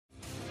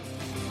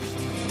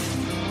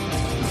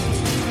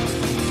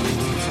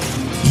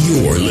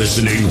You're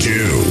listening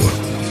to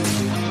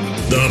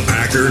the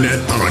Packernet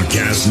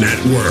Podcast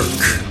Network.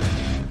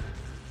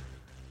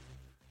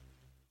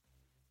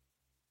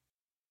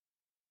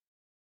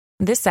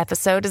 This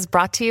episode is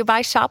brought to you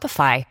by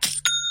Shopify.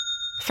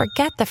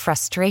 Forget the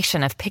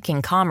frustration of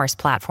picking commerce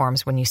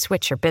platforms when you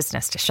switch your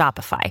business to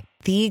Shopify,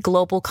 the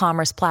global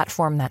commerce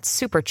platform that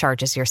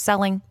supercharges your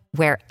selling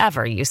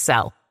wherever you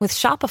sell. With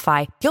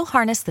Shopify, you'll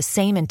harness the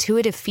same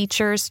intuitive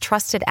features,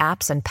 trusted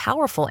apps, and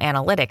powerful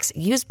analytics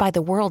used by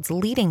the world's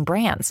leading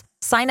brands.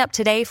 Sign up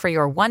today for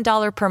your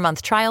 $1 per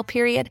month trial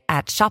period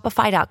at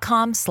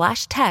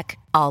shopify.com/tech,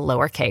 all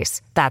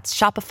lowercase. That's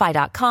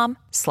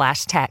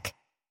shopify.com/tech.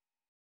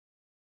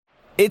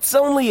 It's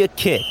only a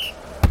kick,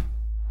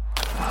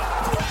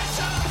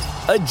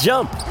 a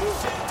jump,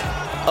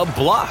 a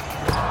block.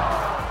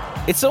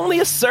 It's only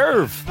a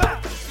serve.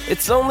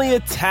 It's only a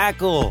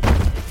tackle,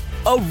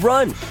 a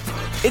run.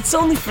 It's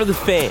only for the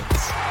fans.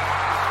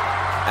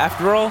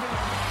 After all,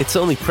 it's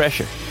only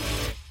pressure.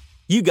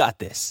 You got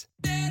this.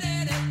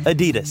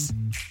 Adidas.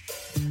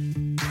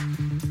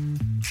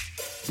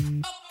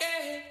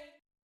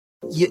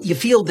 You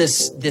feel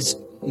this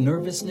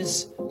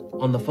nervousness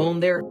on the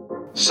phone there?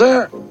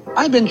 Sir,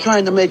 I've been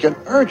trying to make an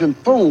urgent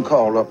phone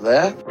call up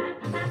there.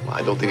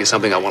 I don't think it's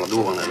something I want to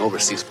do on an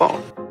overseas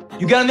phone.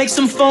 You gotta make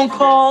some phone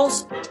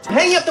calls.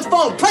 Hang up the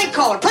phone. Prank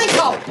caller.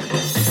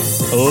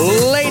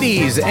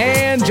 Ladies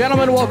and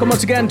gentlemen, welcome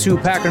once again to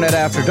Packernet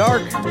After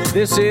Dark.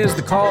 This is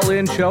the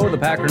call-in show of the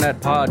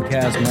Packernet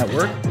Podcast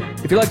Network.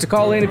 If you'd like to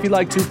call in, if you'd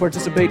like to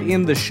participate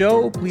in the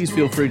show, please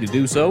feel free to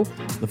do so.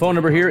 The phone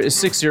number here is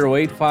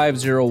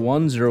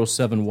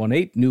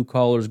 608-501-0718. New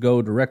callers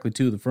go directly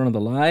to the front of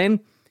the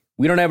line.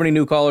 We don't have any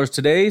new callers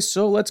today,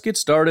 so let's get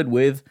started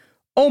with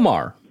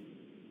Omar.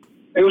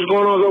 Hey, what's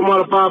going on, Omar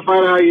the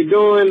Firefighter? How you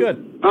doing? Good.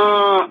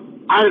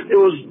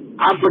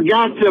 I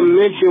forgot to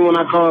mention when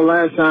I called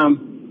last time.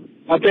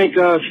 I think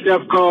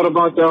Steph called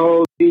about the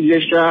whole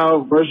DJ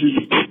Stroud versus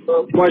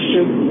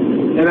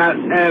question, and I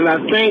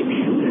think,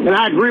 and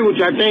I agree with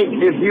you. I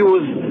think if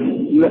you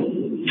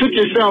took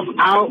yourself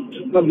out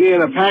of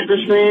being a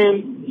Packers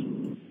fan,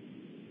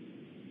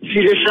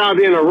 DJ Stroud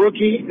being a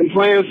rookie and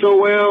playing so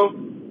well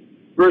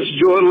versus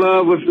Jordan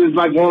Love, which is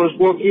like going on his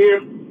fourth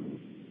year.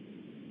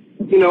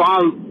 You know,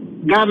 I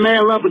got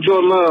mad love for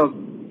Jordan Love,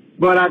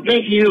 but I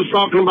think he was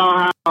talking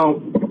about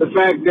how the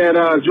fact that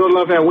Jordan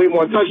Love had way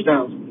more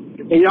touchdowns.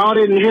 And y'all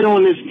didn't hit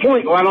on this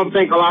point, or I don't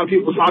think a lot of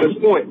people saw this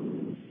point.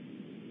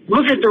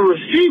 Look at the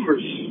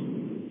receivers.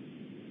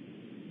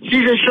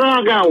 C.J.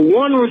 Stroud got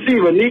one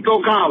receiver, Nico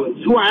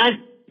Collins, who I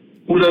asked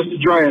who does the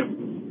draft.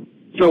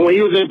 So when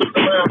he was in the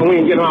draft, we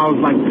didn't get him, I was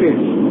like pissed.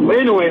 But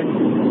anyway,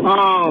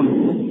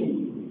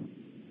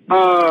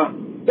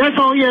 that's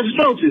all he had to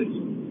throw to.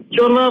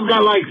 Jordan Love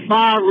got like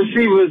 5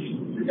 receivers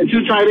and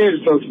 2 tight ends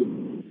to throw to.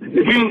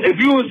 If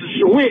you was to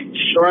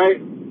switch, right,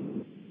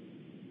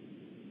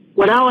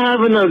 without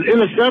having the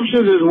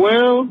interceptions as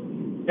well,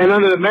 and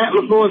under the Matt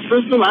LaFleur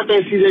system, I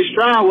think C.J.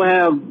 Stroud will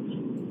have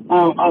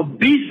a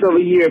beast of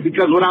a year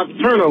because without the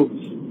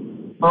turnovers.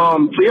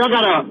 So y'all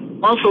gotta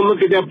also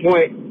look at that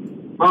point.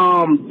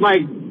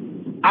 Like,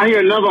 I hear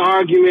another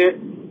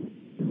argument,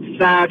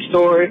 side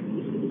story,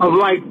 of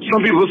like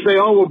some people say,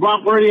 oh, well,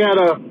 Brock Purdy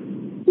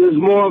is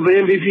more of an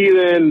MVP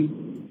than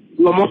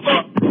Lamar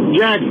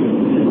Jackson.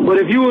 But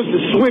if you was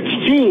to switch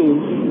teams,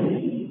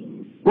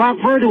 Brock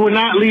Purdy would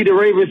not lead the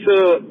Ravens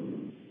to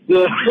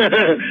the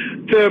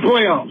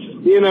playoffs,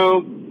 you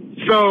know.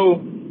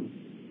 So,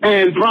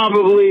 and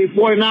probably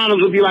 49ers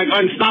would be like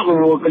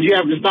unstoppable because you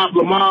have to stop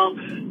Lamar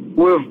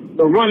with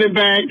the running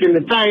back and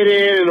the tight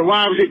end and the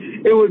wide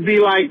receiver. It would be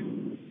like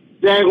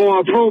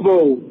daggone Pro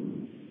Bowl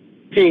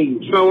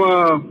team. So,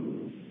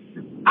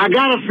 I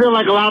gotta feel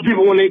like a lot of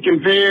people, when they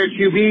compare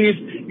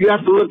QBs, you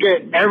have to look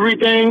at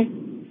everything,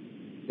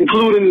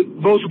 including,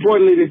 most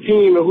importantly, the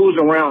team and who's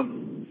around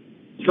them.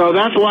 So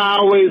that's why I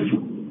always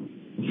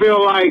feel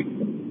like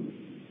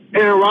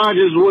Aaron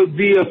Rodgers would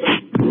be a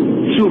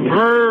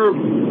superb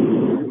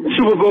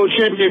Super Bowl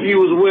champion if he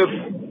was with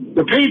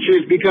the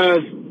Patriots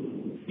because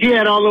he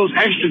had all those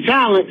extra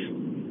talents.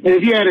 And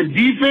if he had a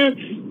defense,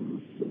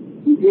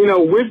 you know,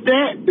 with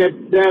that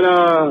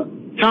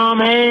Tom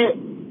had,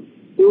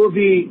 it would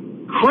be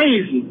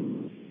crazy.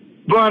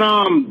 But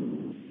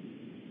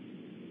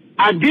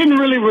I didn't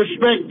really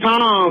respect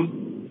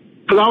Tom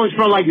because I always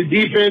felt like the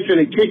defense and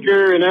the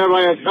kicker and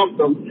everybody else helped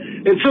him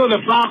until the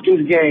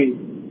Falcons game.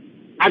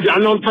 I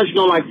know I'm touching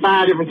on like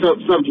 5 different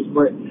subjects,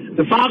 but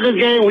the Falcons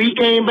game when he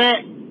came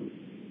back,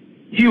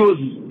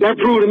 that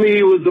proved to me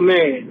he was the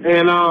man.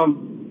 And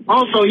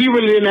also he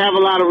really didn't have a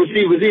lot of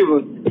receivers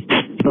either.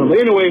 But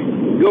anyway,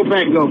 go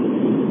back, go.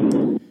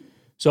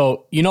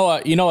 So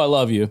I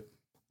love you.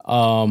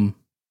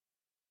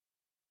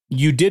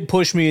 You did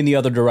push me in the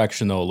other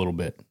direction, though, a little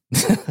bit.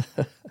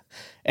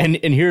 and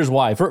here's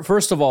why.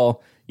 First of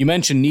all, you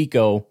mentioned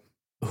Nico,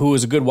 who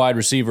is a good wide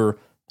receiver,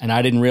 and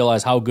I didn't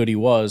realize how good he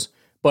was.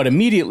 But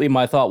immediately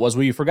my thought was,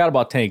 well, you forgot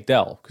about Tank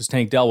Dell, because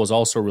Tank Dell was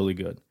also really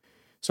good.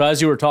 So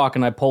as you were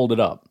talking, I pulled it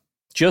up.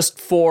 Just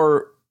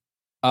for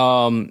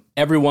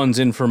everyone's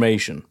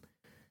information.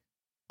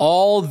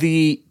 All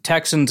the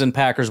Texans and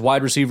Packers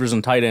wide receivers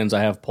and tight ends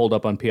I have pulled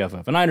up on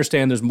PFF. And I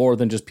understand there's more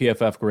than just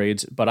PFF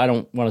grades, but I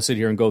don't want to sit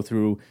here and go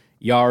through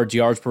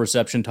yards per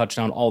reception,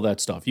 touchdown, all that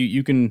stuff.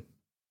 You can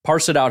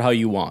parse it out how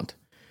you want.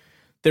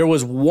 There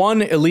was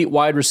one elite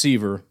wide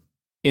receiver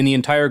in the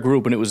entire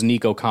group, and it was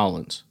Nico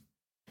Collins.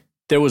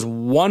 There was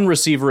one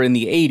receiver in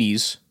the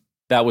 80s,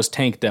 that was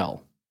Tank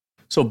Dell.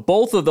 So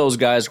both of those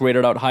guys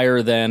graded out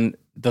higher than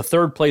the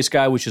third place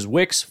guy, which is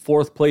Wicks,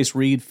 fourth place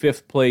Reed,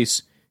 fifth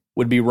place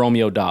would be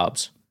Romeo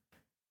Doubs.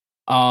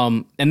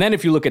 And then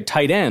if you look at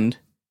tight end,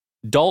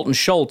 Dalton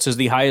Schultz is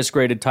the highest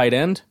graded tight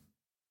end.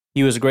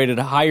 He was graded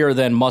higher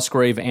than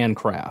Musgrave and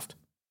Kraft.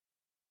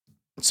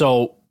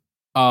 So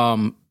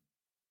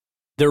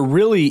there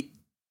really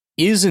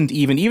isn't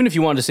even if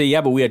you wanted to say,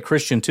 yeah, but we had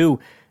Christian too,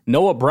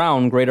 Noah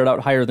Brown graded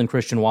out higher than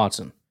Christian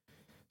Watson.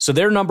 So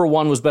their number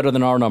one was better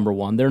than our number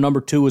one. Their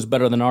number two was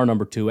better than our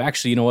number two.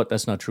 Actually, you know what?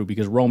 That's not true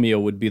because Romeo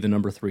would be the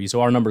number three.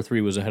 So our number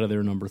three was ahead of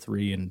their number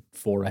three and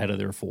 4 ahead of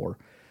their 4.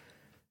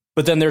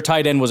 But then their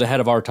tight end was ahead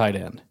of our tight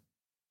end.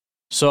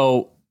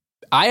 So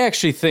I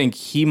actually think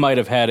he might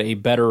have had a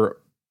better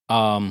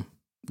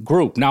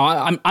group.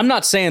 Now, I'm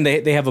not saying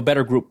they have a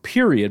better group,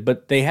 period,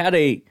 but they had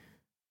a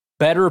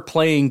better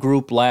playing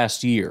group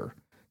last year.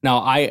 Now,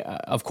 I,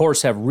 of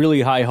course, have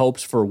really high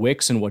hopes for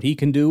Wicks and what he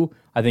can do.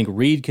 I think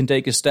Reed can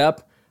take a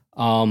step.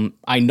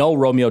 I know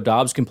Romeo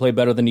Doubs can play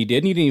better than he did,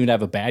 and he didn't even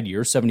have a bad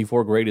year.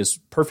 74 grade is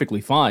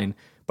perfectly fine,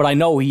 but I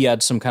know he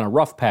had some kind of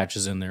rough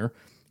patches in there.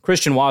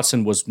 Christian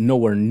Watson was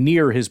nowhere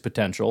near his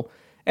potential.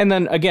 And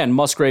then, again,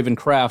 Musgrave and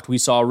Kraft, we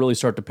saw really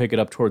start to pick it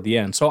up toward the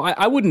end. So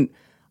I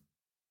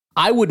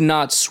would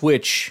not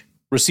switch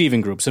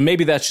receiving groups, and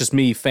maybe that's just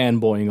me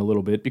fanboying a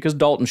little bit, because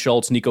Dalton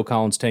Schultz, Nico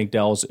Collins, Tank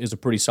Dell is a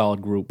pretty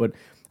solid group. But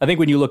I think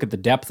when you look at the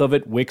depth of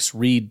it, Wicks,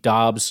 Reed,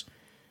 Doubs,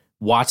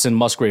 Watson,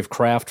 Musgrave,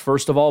 Kraft,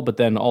 first of all, but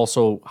then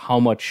also how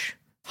much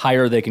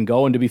higher they can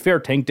go. And to be fair,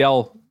 Tank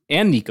Dell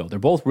and Nico, they're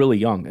both really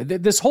young.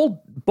 It's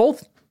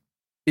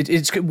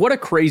what a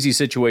crazy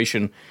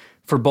situation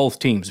for both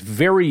teams.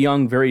 Very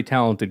young, very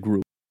talented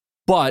group.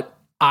 But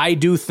I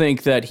do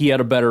think that he had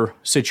a better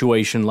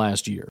situation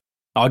last year.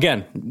 Now,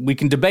 again, we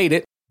can debate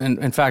it. And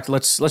in fact,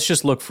 let's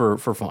just look for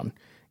fun.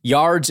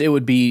 Yards, it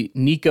would be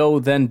Nico,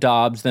 then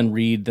Doubs, then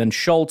Reed, then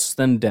Schultz,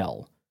 then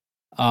Dell.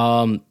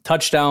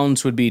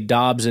 Touchdowns would be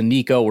Doubs and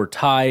Nico were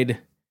tied,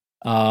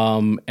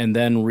 and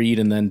then Reed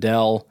and then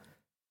Dell.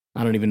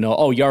 I don't even know.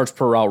 Oh, yards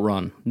per route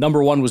run.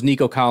 Number 1 was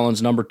Nico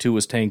Collins. Number 2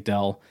 was Tank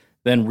Dell.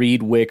 Then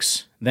Reed,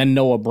 Wicks. Then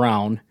Noah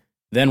Brown.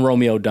 Then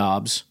Romeo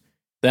Doubs.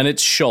 Then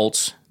it's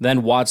Schultz.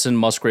 Then Watson,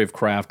 Musgrave,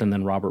 Kraft, and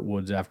then Robert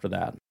Woods after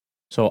that.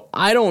 So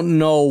I don't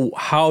know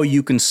how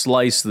you can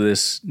slice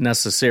this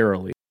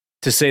necessarily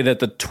to say that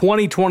the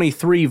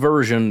 2023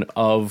 version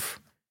of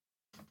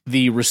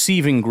the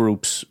receiving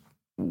groups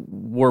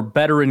were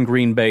better in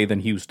Green Bay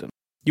than Houston.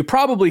 You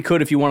probably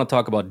could if you want to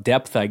talk about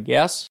depth, I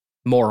guess.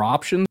 More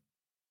options,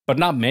 but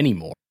not many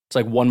more. It's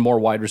like one more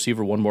wide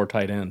receiver, one more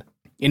tight end.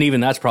 And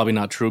even that's probably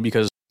not true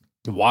because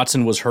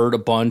Watson was hurt a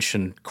bunch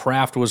and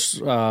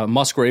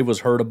Musgrave was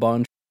hurt a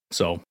bunch.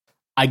 So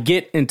I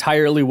get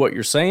entirely what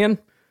you're saying,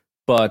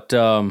 but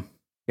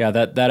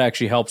that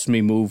actually helps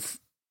me move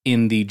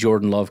in the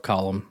Jordan Love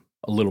column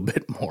a little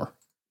bit more.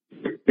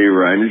 Hey,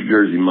 Ryan, it's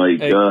Jersey Mike.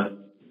 Hey.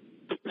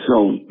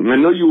 So I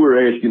know you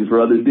were asking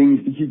for other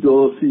things to keep the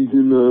off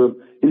season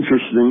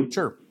interesting.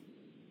 Sure.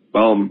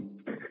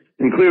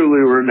 And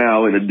clearly we're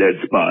now in a dead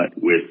spot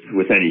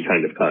with any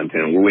kind of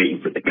content. We're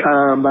waiting for the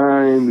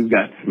combine. We've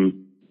got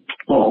some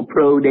all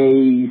pro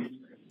days.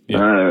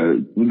 Yeah.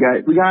 We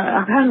got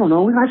I don't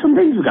know. We got some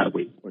things we got to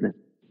wait for.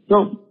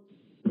 So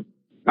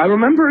I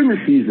remember in the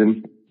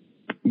season,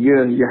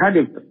 you had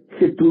to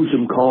sit through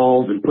some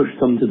calls and push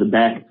some to the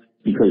back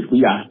because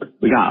we got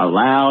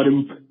loud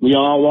and we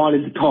all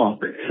wanted to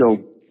talk.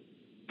 So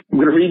I'm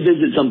going to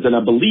revisit something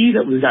I believe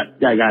that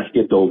got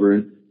skipped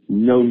over.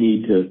 No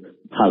need to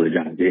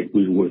apologize. It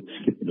was worth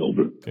skipping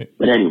over. Okay.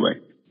 But anyway,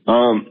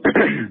 I'm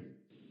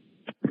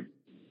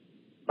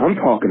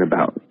talking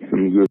about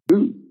some good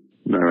food.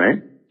 All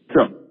right.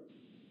 So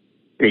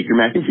take your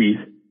mac and cheese.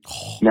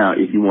 Now,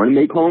 if you want to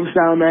make home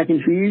style mac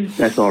and cheese,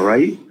 that's all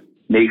right.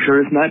 Make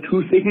sure it's not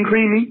too thick and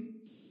creamy.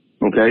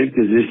 Okay,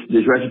 because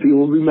this recipe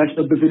will be messed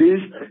up if it is.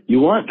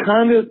 You want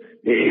kind of,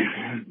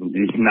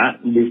 I'm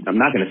not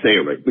going to say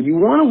it right, but you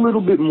want a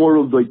little bit more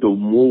of like the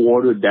more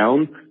watered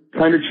down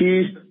kind of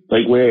cheese,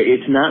 like where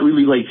it's not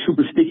really like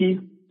super sticky.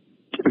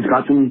 It's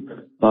got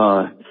some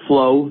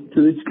flow to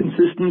its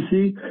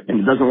consistency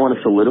and it doesn't want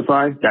to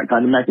solidify, that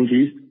kind of mac and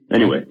cheese.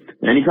 Anyway,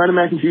 any kind of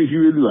mac and cheese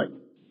you really like.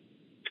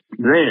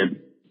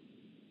 Then,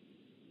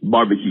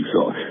 barbecue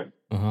sauce.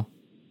 Uh-huh.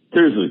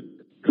 Seriously,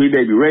 Sweet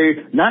Baby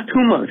Ray, not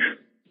too much.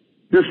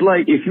 Just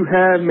like if you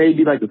have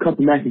maybe like a cup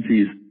of mac and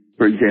cheese,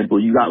 for example,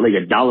 you got like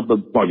a dollop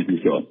of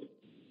barbecue sauce.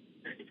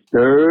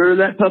 Stir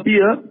that puppy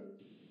up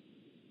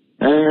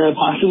and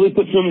possibly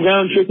put some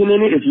ground chicken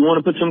in it if you want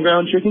to put some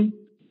ground chicken,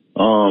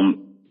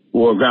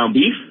 or ground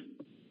beef.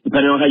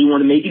 depending on how you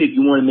want to make it. If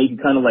you want to make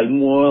it kind of like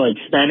more like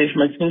Spanish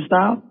Mexican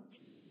style,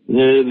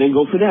 then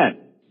go for that.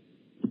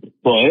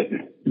 But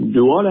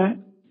do all that,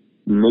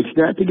 mix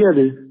that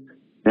together,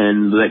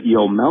 and let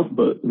your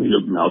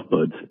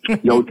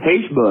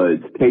taste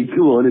buds take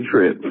you on a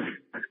trip.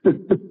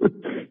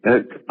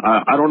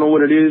 I don't know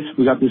what it is.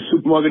 We got this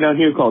supermarket down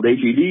here called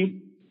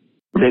HED.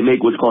 They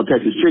make what's called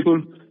Texas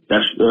chicken.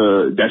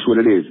 That's what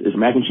it is. It's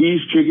mac and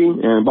cheese, chicken,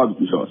 and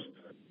barbecue sauce.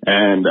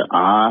 And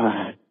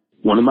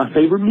one of my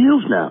favorite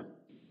meals now.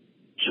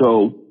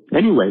 So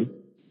anyway,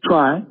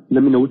 try.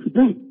 Let me know what you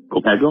think.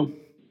 Go Pack Go.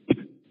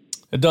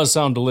 It does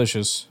sound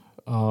delicious.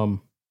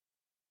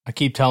 I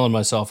keep telling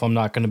myself I'm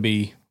not going to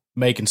be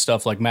making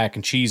stuff like mac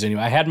and cheese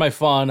anymore. I had my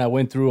fun. I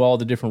went through all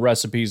the different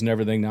recipes and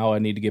everything. Now I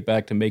need to get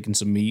back to making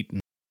some meat and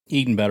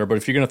eating better. But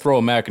if you're going to throw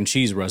a mac and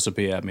cheese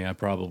recipe at me, I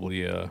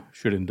probably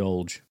should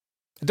indulge.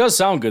 It does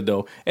sound good,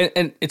 though.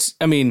 And it's,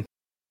 I mean,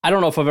 I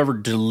don't know if I've ever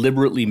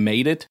deliberately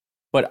made it,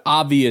 but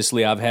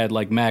obviously I've had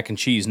like mac and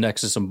cheese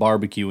next to some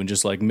barbecue and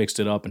just like mixed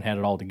it up and had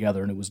it all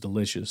together, and it was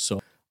delicious. So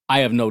I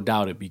have no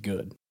doubt it'd be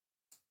good.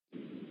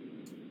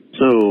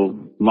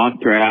 So, mock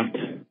draft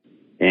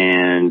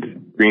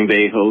and Green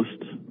Bay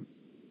host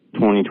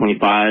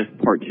 2025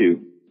 part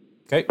 2.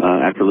 Okay.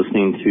 After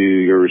listening to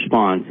your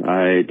response,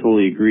 I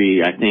totally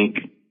agree. I think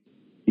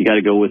you got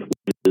to go with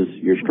what is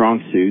your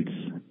strong suits,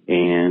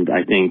 and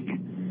I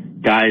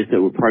think guys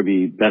that would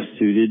probably be best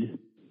suited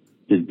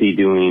to be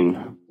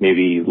doing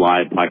maybe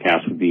live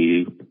podcasts would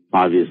be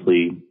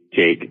obviously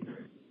Jake,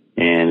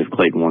 and if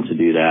Clayton wants to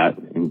do that,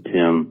 and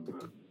Tim,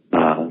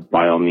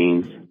 by all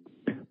means.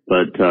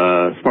 But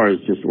as far as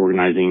just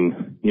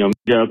organizing,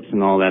 meetups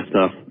and all that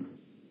stuff,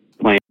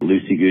 playing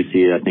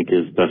loosey-goosey, I think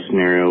is the best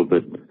scenario.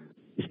 But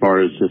as far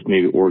as just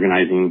maybe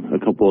organizing a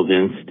couple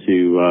events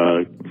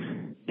to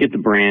get the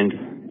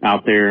brand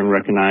out there and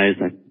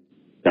recognized, I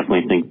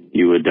definitely think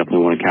you would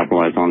definitely want to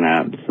capitalize on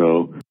that.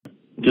 So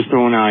just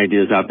throwing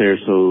ideas out there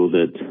so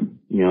that,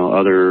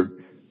 other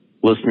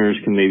listeners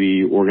can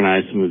maybe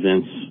organize some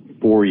events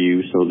for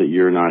you so that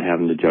you're not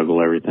having to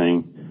juggle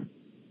everything.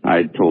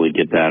 I totally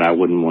get that. I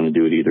wouldn't want to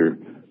do it either.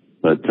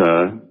 But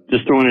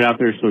just throwing it out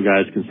there so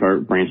guys can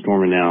start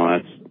brainstorming now.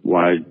 That's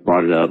why I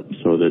brought it up,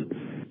 so that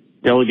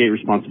delegate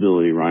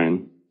responsibility,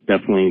 Ryan.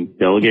 Definitely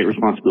delegate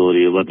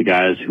responsibility. Let the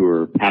guys who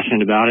are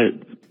passionate about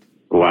it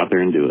go out there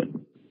and do it.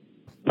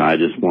 I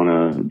just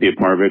want to be a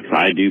part of it because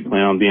I do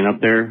plan on being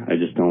up there. I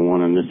just don't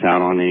want to miss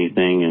out on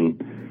anything.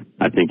 And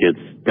I think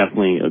it's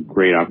definitely a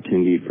great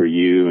opportunity for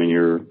you and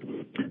your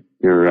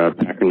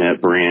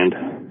Packernet brand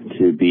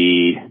to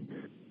be,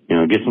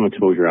 get some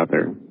exposure out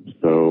there.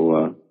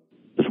 So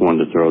just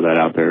wanted to throw that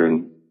out there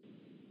and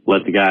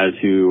let the guys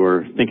who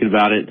are thinking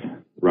about it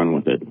run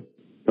with it.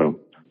 So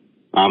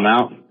I'm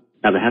out.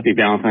 Have a happy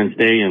Valentine's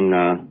Day, and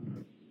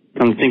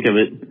come to think of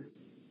it,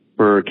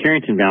 for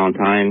Carrington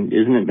Valentine,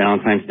 isn't it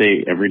Valentine's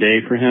Day every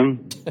day for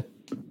him?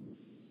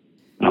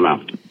 I'm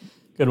out.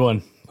 Good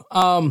one.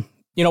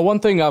 One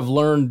thing I've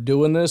learned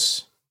doing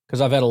this,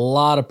 because I've had a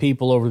lot of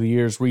people over the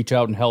years reach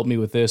out and help me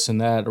with this and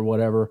that or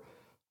whatever.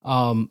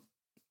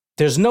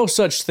 There's no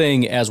such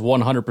thing as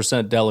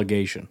 100%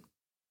 delegation.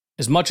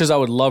 As much as I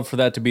would love for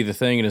that to be the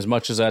thing, and as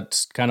much as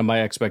that's kind of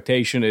my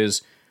expectation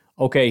is,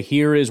 okay,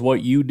 here is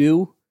what you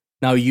do.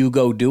 Now you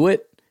go do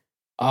it.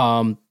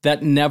 That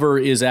never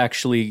is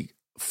actually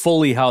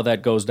fully how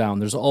that goes down.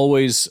 There's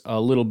always a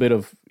little bit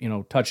of,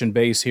 touch and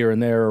base here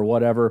and there or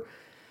whatever.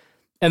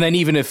 And then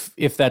even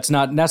if that's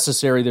not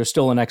necessary, there's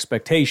still an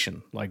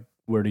expectation. Like,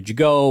 where did you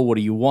go? What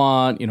do you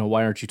want?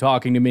 Why aren't you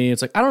talking to me?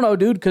 It's like, I don't know,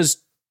 dude,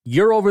 because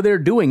you're over there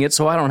doing it,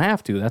 so I don't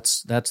have to.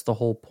 That's the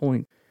whole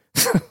point.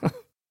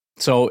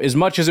 So as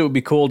much as it would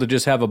be cool to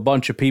just have a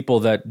bunch of people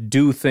that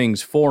do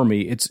things for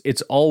me,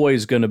 it's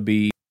always going to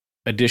be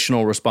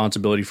additional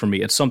responsibility for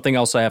me. It's something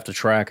else I have to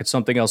track. It's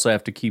something else I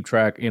have to keep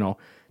track,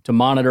 to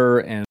monitor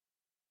and,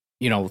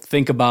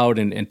 think about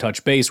and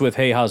touch base with.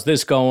 Hey, how's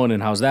this going?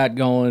 And how's that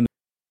going?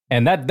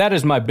 And that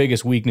is my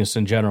biggest weakness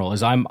in general,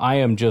 is I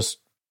am just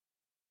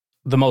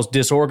the most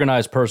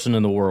disorganized person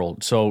in the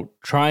world. So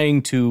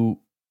trying to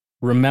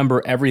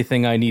remember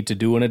everything I need to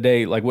do in a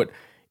day, like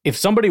if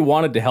somebody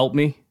wanted to help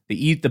me,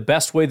 the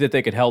best way that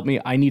they could help me,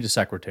 I need a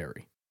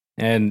secretary.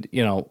 And,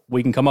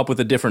 we can come up with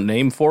a different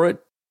name for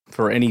it,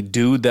 for any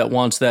dude that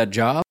wants that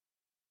job.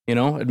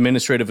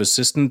 Administrative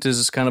assistant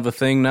is kind of a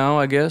thing now,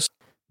 I guess.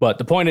 But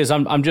the point is,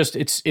 I'm just,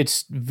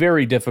 it's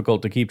very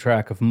difficult to keep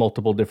track of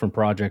multiple different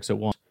projects at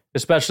once,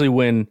 especially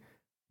when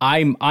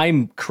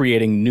I'm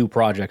creating new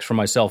projects for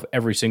myself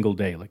every single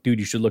day. Like, dude,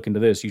 you should look into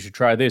this. You should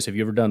try this. Have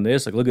you ever done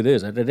this? Like, look at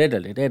this.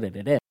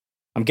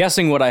 I'm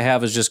guessing what I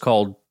have is just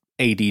called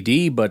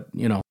ADD, but,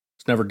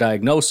 it's never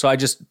diagnosed. So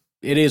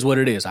it is what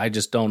it is. I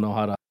just don't know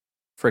how to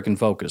freaking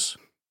focus.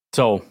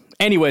 So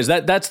anyways,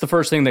 that's the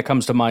first thing that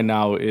comes to mind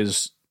now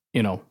is,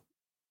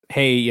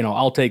 hey,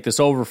 I'll take this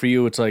over for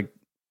you. It's like,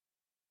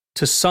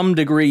 to some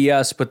degree,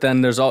 yes, but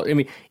then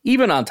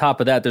even on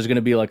top of that, there's going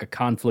to be like a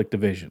conflict of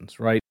visions,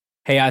 right?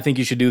 Hey, I think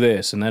you should do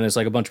this. And then it's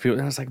like a bunch of people,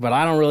 and it's like, but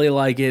I don't really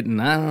like it,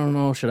 and I don't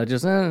know, should I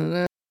just, you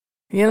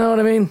know what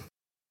I mean?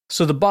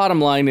 So the bottom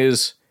line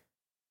is,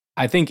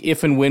 I think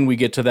if and when we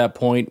get to that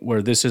point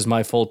where this is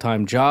my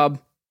full-time job,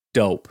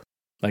 dope.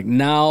 Like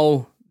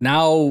now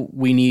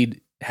we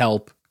need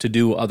help to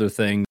do other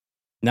things.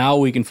 Now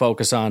we can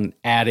focus on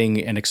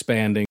adding and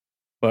expanding.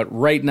 But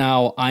right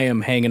now I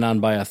am hanging on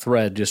by a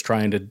thread, just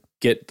trying to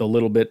get the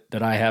little bit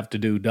that I have to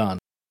do done.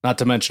 Not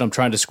to mention I'm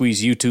trying to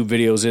squeeze YouTube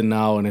videos in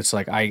now, and it's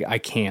like I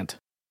can't.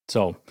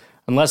 So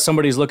unless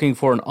somebody's looking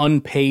for an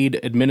unpaid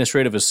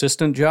administrative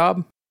assistant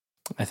job,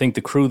 I think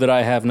the crew that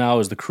I have now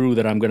is the crew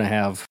that I'm going to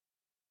have,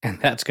 and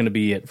that's going to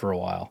be it for a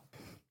while.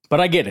 But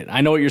I get it.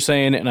 I know what you're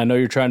saying, and I know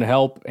you're trying to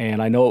help,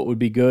 and I know it would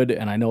be good,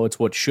 and I know it's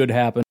what should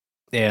happen,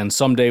 and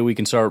someday we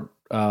can start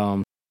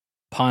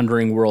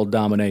pondering world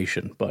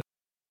domination. But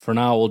for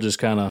now, we'll just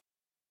kind of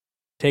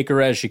take her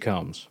as she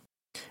comes.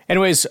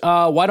 Anyways,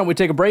 why don't we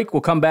take a break?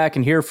 We'll come back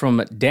and hear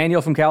from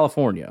Daniel from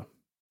California.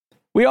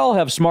 We all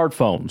have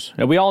smartphones,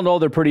 and we all know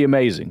they're pretty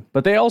amazing,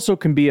 but they also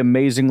can be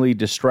amazingly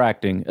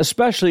distracting,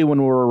 especially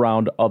when we're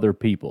around other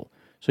people.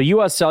 So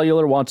US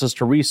Cellular wants us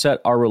to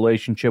reset our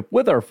relationship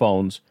with our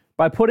phones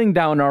by putting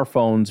down our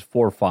phones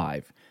for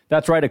 $5.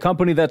 That's right, a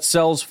company that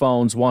sells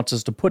phones wants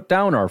us to put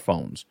down our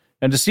phones.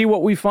 And to see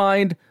what we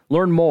find,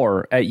 learn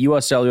more at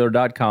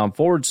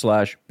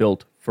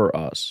uscellular.com/built for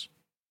us.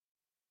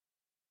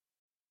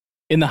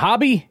 In the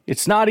hobby,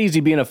 it's not easy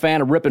being a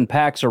fan of ripping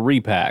packs or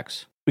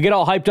repacks. We get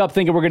all hyped up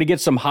thinking we're going to get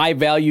some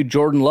high-value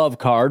Jordan Love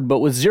card, but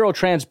with zero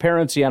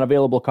transparency on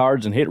available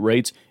cards and hit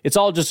rates, it's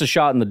all just a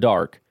shot in the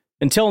dark.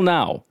 Until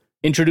now,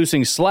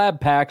 introducing slab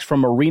packs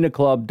from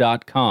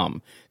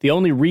arenaclub.com, the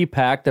only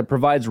repack that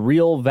provides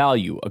real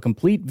value, a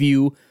complete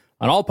view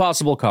on all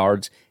possible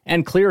cards,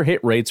 and clear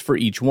hit rates for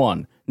each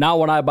one. Now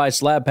when I buy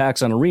slab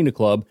packs on Arena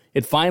Club,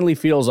 it finally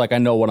feels like I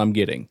know what I'm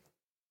getting.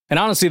 And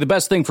honestly, the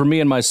best thing for me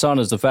and my son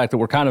is the fact that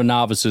we're kind of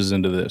novices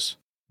into this.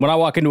 When I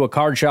walk into a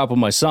card shop with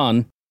my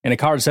son, and a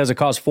card says it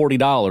costs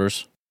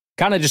 $40,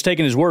 kind of just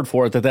taking his word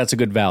for it that that's a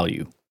good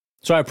value.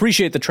 So I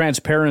appreciate the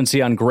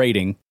transparency on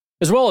grading,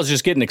 as well as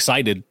just getting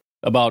excited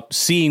about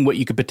seeing what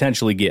you could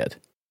potentially get.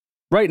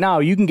 Right now,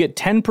 you can get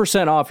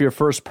 10% off your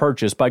first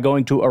purchase by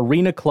going to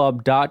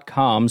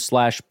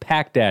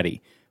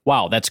arenaclub.com/packdaddy.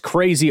 Wow, that's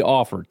crazy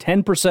offer.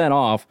 10%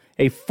 off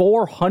a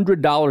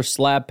 $400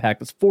 slab pack.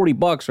 That's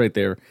 $40 right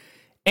there.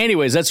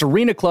 Anyways, that's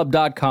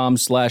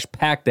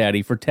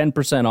arenaclub.com/packdaddy for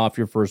 10% off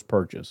your first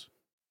purchase.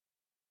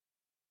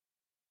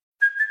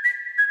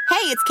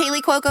 Hey, it's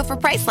Kaylee Cuoco for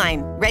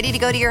Priceline. Ready to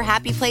go to your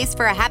happy place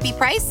for a happy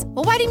price?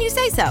 Well, why didn't you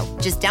say so?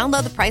 Just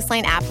download the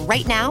Priceline app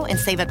right now and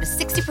save up to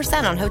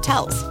 60% on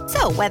hotels.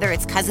 So whether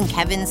it's Cousin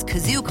Kevin's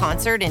Kazoo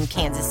Concert in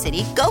Kansas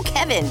City, go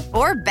Kevin,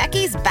 or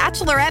Becky's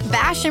Bachelorette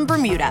Bash in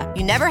Bermuda,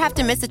 you never have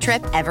to miss a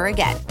trip ever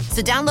again.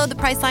 So download the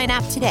Priceline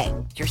app today.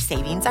 Your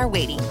savings are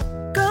waiting.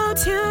 Go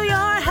to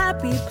your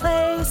happy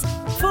place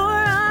for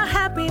a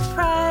happy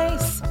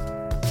price.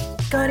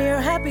 Go to your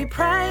happy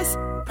price,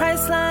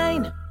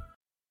 Priceline.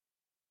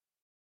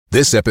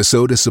 This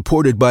episode is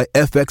supported by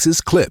FX's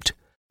Clipped,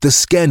 the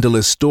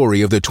scandalous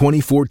story of the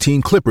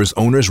 2014 Clippers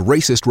owner's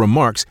racist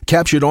remarks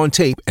captured on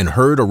tape and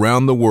heard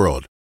around the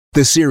world.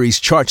 The series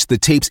charts the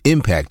tape's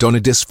impact on a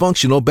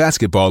dysfunctional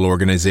basketball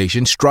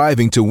organization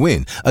striving to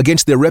win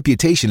against their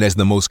reputation as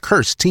the most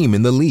cursed team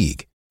in the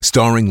league.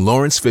 Starring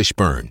Lawrence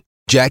Fishburne,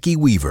 Jackie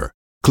Weaver,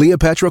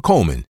 Cleopatra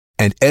Coleman,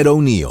 and Ed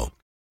O'Neill.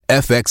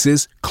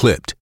 FX's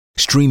Clipped,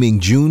 streaming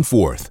June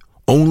 4th,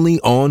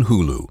 only on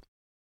Hulu.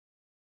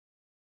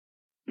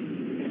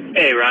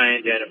 Hey,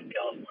 Ryan, Janet from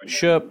California.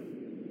 Sure.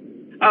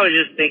 I was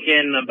just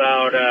thinking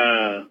about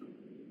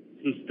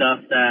some stuff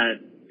that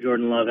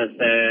Jordan Love has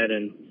said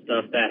and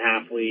stuff that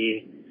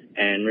Halfley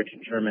and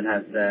Richard Sherman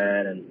has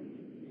said. And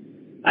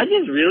I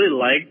just really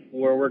like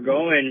where we're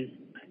going.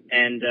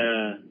 And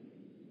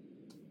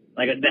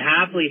like the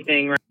Halfley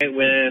thing, right,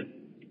 with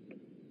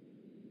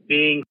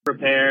being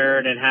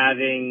prepared and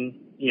having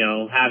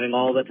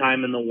all the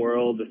time in the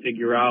world to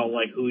figure out,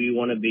 like, who you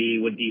want to be,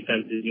 what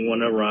defenses you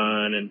want to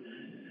run, and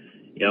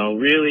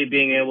really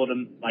being able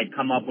to, like,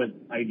 come up with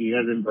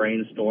ideas and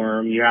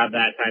brainstorm. You have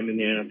that time in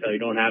the NFL. You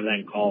don't have that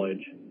in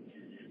college.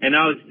 And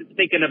I was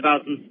thinking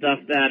about some stuff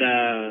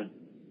that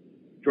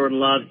Jordan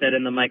Love said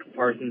in the Michael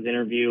Parsons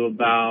interview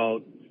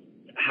about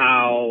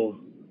how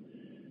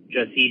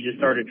he just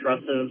started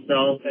trusting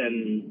himself,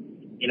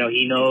 and,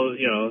 he knows,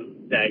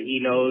 that he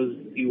knows,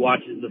 he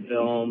watches the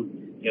film.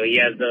 He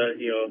has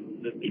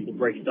the people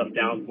break stuff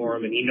down for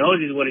him, and he knows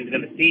what he's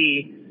going to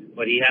see,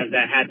 but he had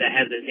that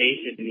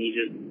hesitation, and he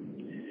just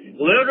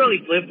literally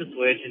flipped the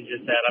switch and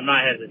just said, I'm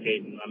not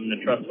hesitating. I'm going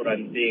to trust what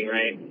I'm seeing,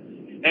 right?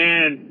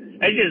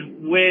 And I just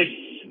wish,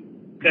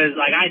 because,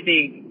 like, I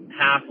think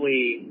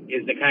Halfley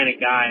is the kind of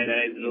guy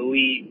that is an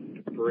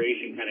elite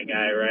preparation kind of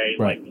guy, right?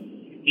 Like,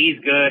 he's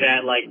good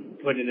at, like,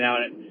 putting it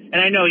out.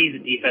 And I know he's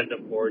a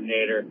defensive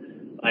coordinator.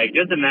 Like,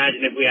 just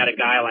imagine if we had a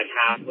guy like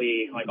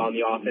Halfley, like, on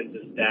the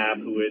offensive staff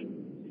who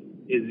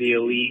is the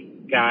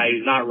elite guy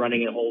who's not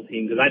running a whole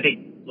team. Because I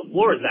think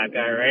LaFleur is that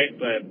guy, right?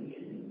 But,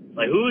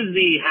 like, who's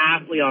the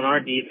Halfley on our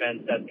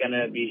defense that's going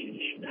to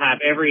have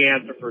every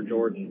answer for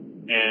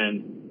Jordan?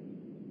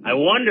 And I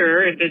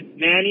wonder if it's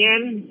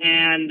Mannion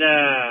and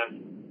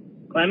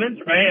Clemens,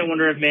 right? I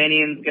wonder if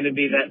Mannion's going to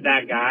be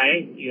that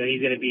guy.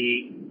 He's going to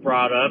be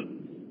brought up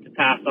to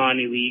pass on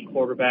elite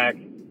quarterback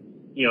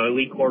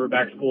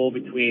school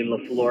between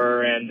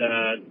LaFleur and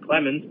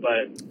Clemens.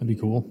 But that'd be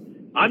cool.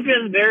 I'm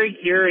just very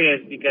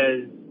curious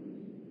because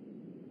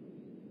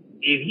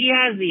if he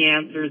has the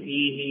answers,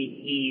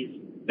 he's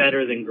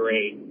better than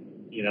great.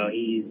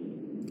 He's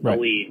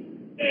elite.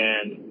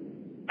 And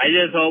I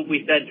just hope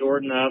we set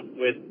Jordan up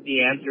with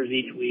the answers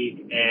each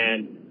week,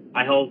 and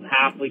I hope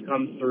Hafley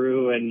comes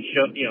through and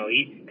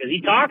because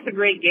he talks a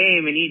great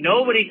game, and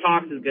nobody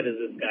talks as good as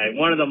this guy.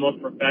 One of the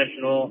most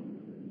professional,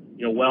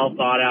 well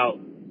thought out,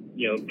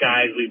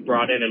 guys we've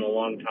brought in a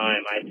long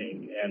time, I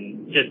think,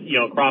 and just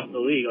across the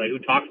league, like who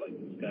talks like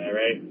this guy,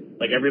 right?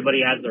 Like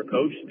everybody has their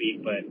coach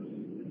speak, but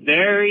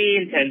very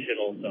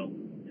intentional. So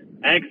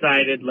I'm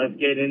excited. Let's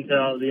get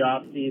into the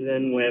off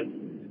season with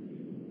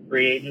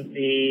free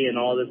agency and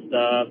all this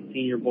stuff,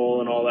 Senior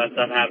Bowl and all that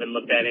stuff. Haven't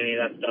looked at any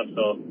of that stuff,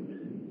 so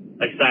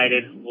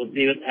excited. We'll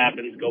see what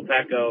happens. Go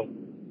Pack, go.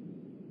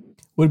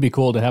 Would be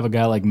cool to have a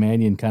guy like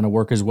Mannion kind of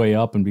work his way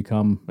up and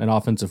become an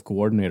offensive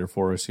coordinator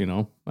for us,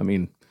 I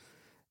mean,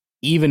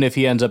 even if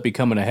he ends up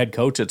becoming a head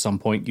coach at some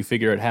point, you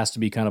figure it has to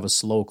be kind of a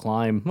slow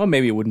climb. Well,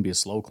 maybe it wouldn't be a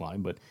slow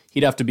climb, but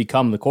he'd have to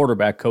become the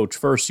quarterback coach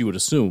first, you would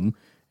assume,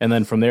 and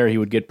then from there he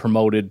would get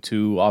promoted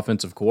to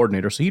offensive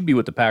coordinator. So he'd be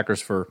with the Packers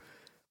for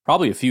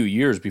probably a few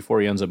years before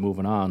he ends up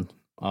moving on.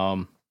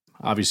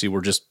 Obviously,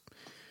 we're just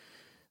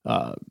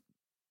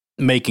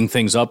making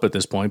things up at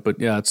this point, but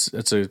yeah,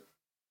 it's a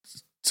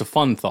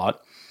fun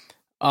thought.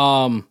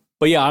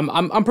 But yeah,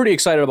 I'm pretty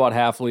excited about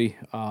Hafley.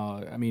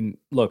 I mean,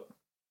 look,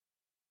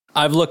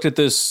 I've looked at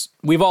this.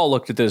 We've all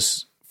looked at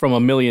this from a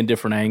million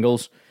different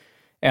angles,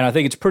 and I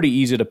think it's pretty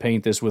easy to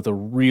paint this with a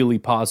really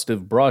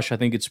positive brush. I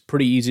think it's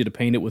pretty easy to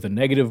paint it with a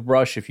negative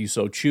brush if you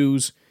so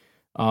choose.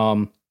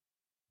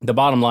 The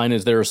bottom line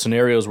is there are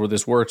scenarios where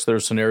this works. There are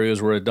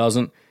scenarios where it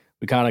doesn't.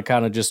 We kind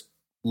of just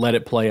let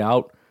it play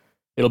out.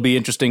 It'll be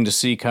interesting to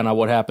see kind of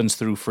what happens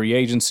through free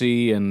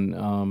agency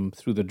and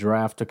through the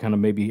draft to kind of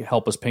maybe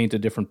help us paint a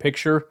different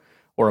picture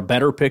or a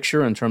better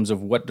picture in terms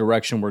of what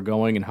direction we're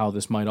going and how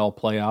this might all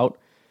play out.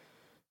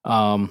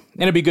 And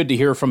it'd be good to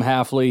hear from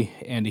Hafley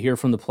and to hear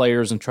from the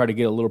players and try to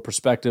get a little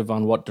perspective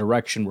on what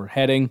direction we're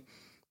heading.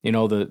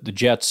 The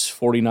Jets,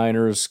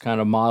 49ers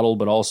kind of model,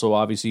 but also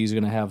obviously he's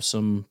going to have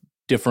some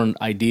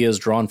different ideas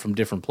drawn from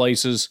different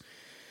places.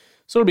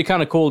 So it'll be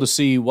kind of cool to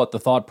see what the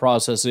thought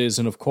process is.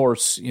 And of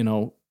course,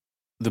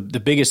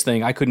 the biggest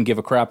thing, I couldn't give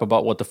a crap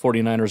about what the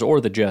 49ers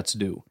or the Jets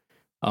do.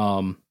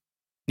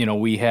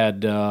 We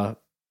had the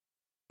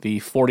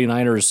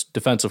 49ers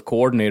defensive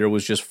coordinator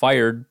was just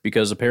fired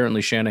because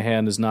apparently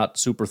Shanahan is not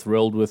super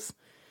thrilled with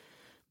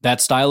that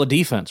style of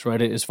defense,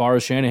 right? As far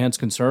as Shanahan's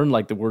concerned,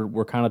 like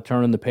we're kind of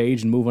turning the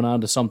page and moving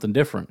on to something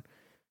different.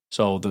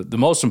 So the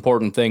most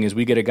important thing is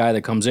we get a guy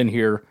that comes in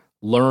here,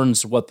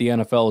 learns what the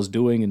NFL is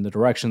doing and the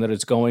direction that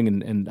it's going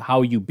and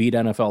how you beat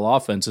NFL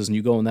offenses, and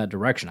you go in that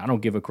direction. I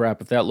don't give a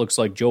crap if that looks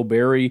like Joe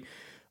Barry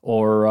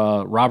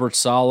or Robert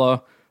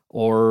Saleh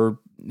or,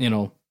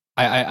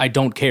 I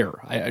don't care.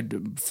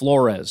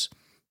 Flores,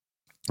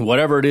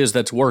 whatever it is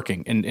that's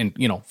working. And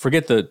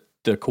forget the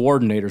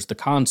coordinators, the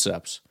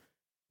concepts.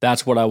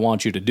 That's what I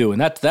want you to do.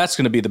 And that's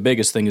going to be the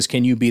biggest thing is,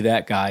 can you be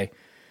that guy?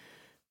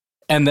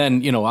 And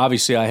then,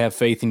 obviously I have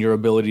faith in your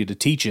ability to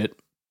teach it.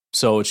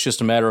 So it's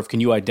just a matter of,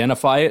 can you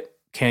identify it?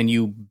 Can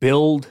you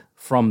build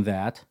from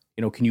that?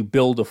 Can you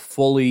build a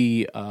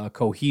fully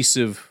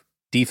cohesive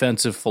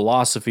defensive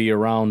philosophy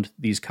around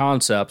these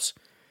concepts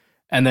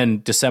and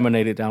then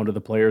disseminate it down to the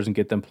players and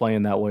get them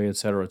playing that way, et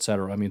cetera, et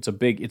cetera? I mean, it's a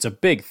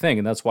big thing,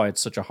 and that's why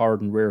it's such a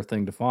hard and rare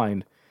thing to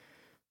find.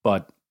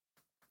 But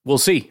we'll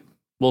see.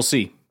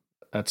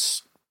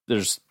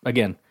 There's,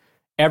 again,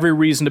 every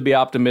reason to be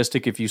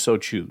optimistic if you so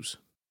choose.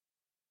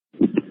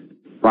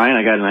 Brian,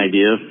 I got an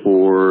idea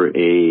for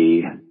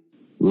a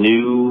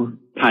new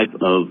type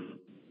of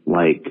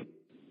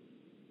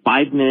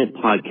 5-minute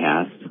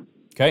podcast.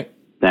 Okay.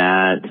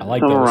 That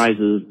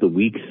summarizes the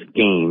week's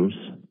games,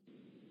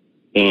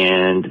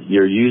 and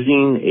you're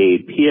using a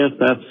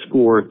PFF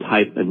score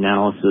type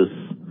analysis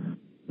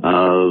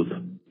of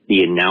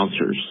the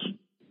announcers.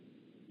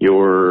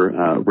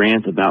 Your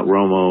rant about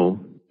Romo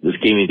just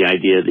gave me the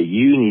idea that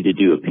you need to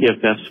do a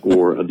PFF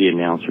score of the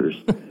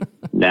announcers.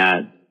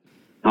 That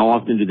how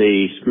often do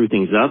they screw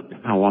things up?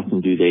 How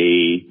often do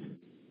they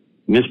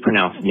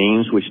mispronounce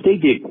names, which they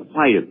did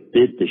quite a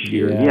bit this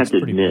year. Yeah, you have to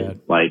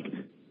admit,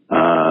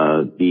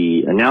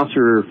 the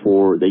announcer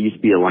that used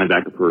to be a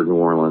linebacker for New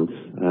Orleans,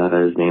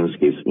 his name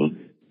escapes me.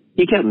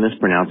 He kept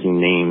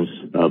mispronouncing names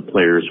of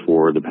players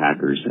for the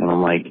Packers. And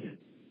I'm like,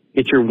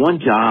 it's your one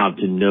job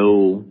to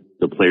know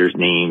the players'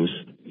 names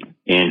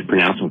and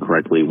pronounce them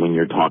correctly when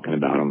you're talking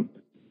about them.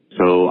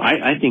 So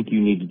I think you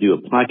need to do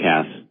a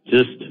podcast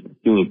just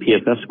doing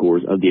PFF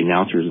scores of the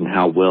announcers and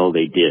how well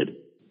they did.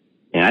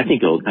 And I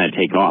think it'll kind of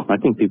take off. I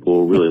think people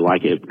will really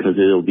like it because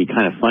it'll be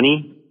kind of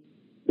funny.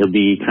 It'll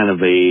be kind of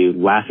a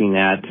laughing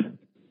at,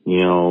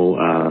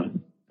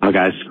 how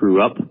guys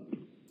screw up.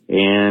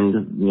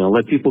 and,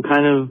 let people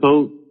kind of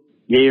vote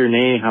yay or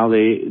nay how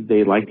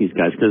they like these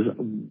guys. Because,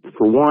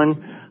 for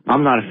one,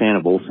 I'm not a fan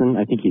of Olsen.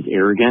 I think he's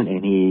arrogant,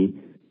 and he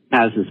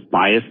has this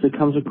bias that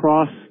comes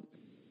across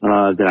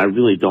that I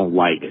really don't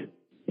like.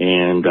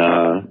 And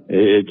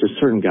it just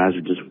certain guys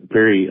are just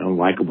very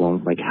unlikable.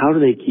 And like, how do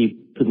they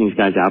keep putting these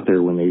guys out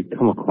there when they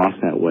come across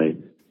that way?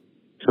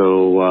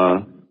 So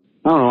I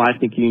don't know. I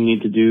think you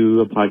need to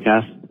do a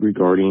podcast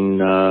regarding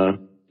the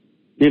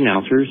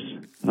announcers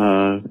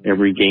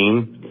every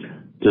game.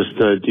 Just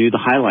do the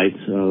highlights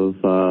of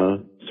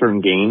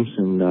certain games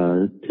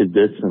and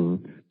tidbits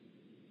and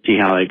see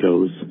how that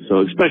goes. So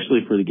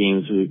especially for the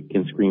games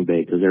against Green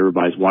Bay, because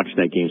everybody's watched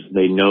that game, so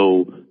they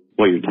know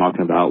what you're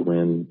talking about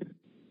when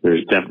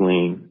there's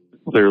definitely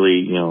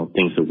clearly,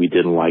 things that we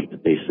didn't like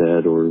that they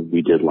said or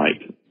we did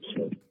like.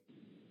 So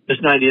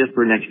just an idea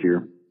for next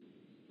year.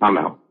 I'm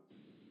out.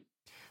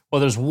 Well,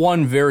 there's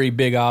one very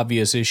big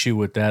obvious issue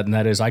with that, and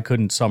that is I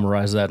couldn't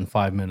summarize that in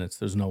 5 minutes.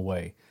 There's no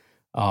way.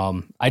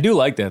 I do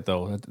like that,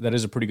 though. That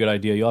is a pretty good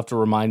idea. You'll have to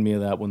remind me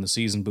of that when the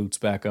season boots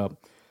back up.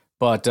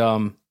 But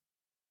I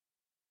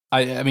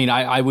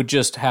would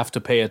just have to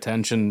pay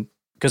attention,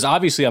 because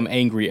obviously I'm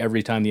angry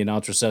every time the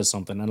announcer says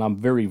something, and I'm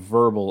very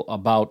verbal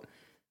about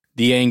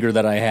the anger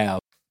that I have.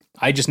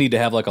 I just need to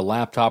have like a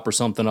laptop or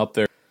something up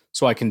there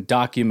so I can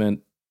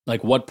document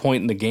like what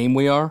point in the game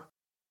we are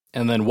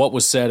and then what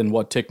was said and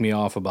what ticked me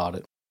off about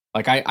it.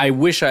 Like I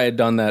wish I had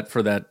done that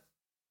for that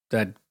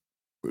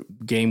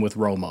game with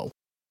Romo,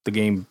 the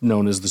game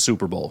known as the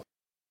Super Bowl,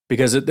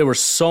 because there were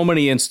so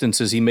many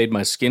instances he made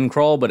my skin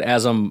crawl, but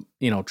as I'm,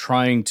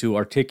 trying to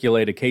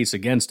articulate a case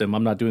against him,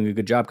 I'm not doing a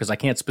good job because I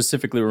can't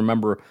specifically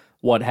remember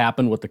what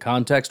happened, what the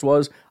context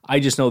was. I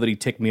just know that he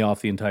ticked me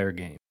off the entire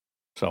game.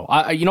 So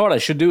you know what I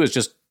should do is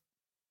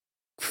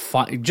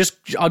I'll just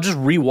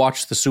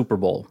rewatch the Super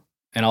Bowl,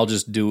 and I'll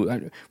just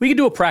we could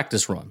do a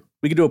practice run.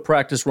 We could do a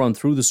practice run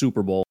through the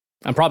Super Bowl.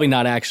 I'm probably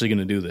not actually going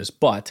to do this,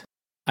 but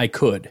I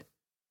could,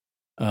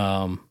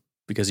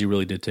 because he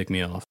really did tick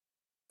me off.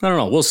 I don't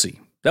know. We'll see.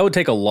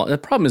 The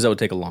problem is that would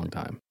take a long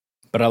time,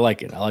 but I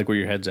like it. I like where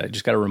your head's at. You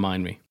just got to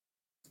remind me.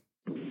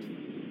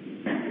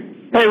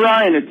 Hey,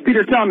 Ryan, it's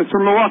Peter Thomas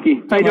from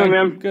Milwaukee. How you doing,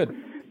 man? Good.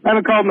 I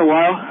haven't called in a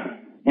while,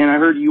 and I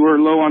heard you were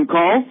low on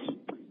calls,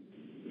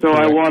 so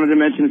I wanted to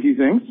mention a few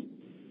things.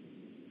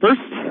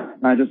 First,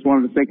 I just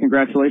wanted to say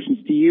congratulations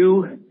to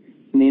you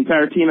and the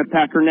entire team at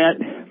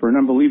Packernet for an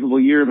unbelievable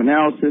year of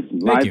analysis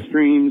and live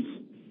streams,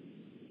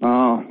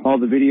 all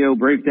the video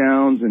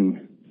breakdowns,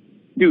 and,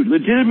 dude,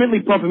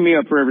 legitimately pumping me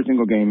up for every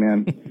single game,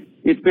 man.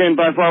 It's been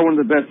by far one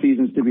of the best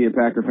seasons to be a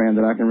Packer fan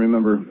that I can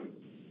remember.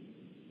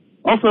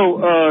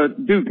 Also,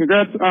 dude,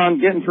 congrats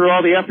on getting through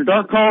all the After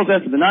Dark calls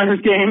after the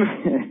Niners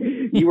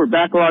game. You were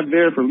backlogged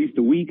there for at least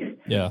a week.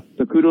 Yeah.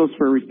 So kudos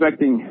for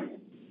respecting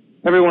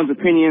everyone's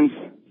opinions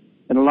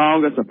and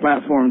allowing us a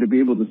platform to be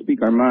able to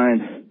speak our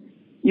mind,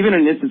 even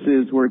in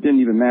instances where it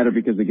didn't even matter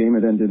because the game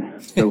had ended.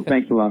 So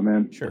thanks a lot,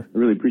 man. Sure. I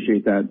really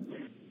appreciate that.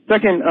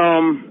 Second,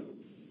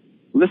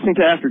 listening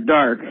to After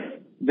Dark,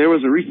 there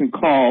was a recent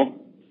call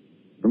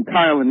from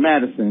Kyle in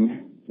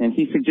Madison, and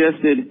he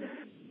suggested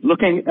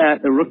looking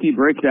at a rookie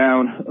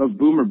breakdown of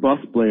boom or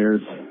bust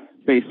players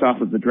based off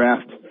of the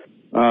draft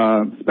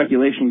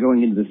speculation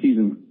going into the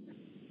season.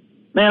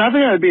 Man, I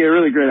think that would be a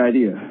really great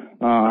idea.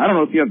 I don't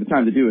know if you have the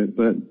time to do it,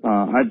 but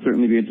I'd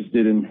certainly be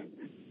interested in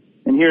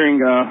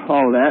hearing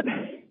all of that.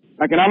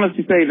 I can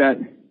honestly say that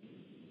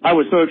I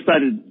was so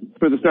excited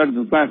for the start of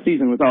this last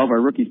season with all of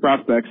our rookies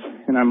prospects,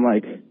 and I'm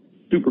like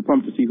super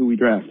pumped to see who we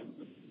draft.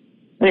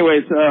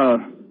 Anyways,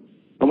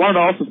 I wanted to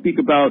also speak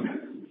about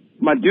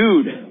my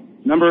dude,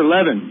 number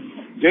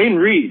 11, Jaden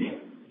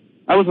Reed.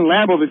 I was in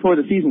Lambeau before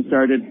the season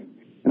started,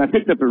 and I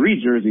picked up a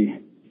Reed jersey.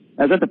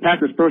 I was at the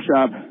Packers Pro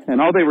Shop,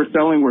 and all they were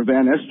selling were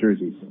Van Ness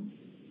jerseys.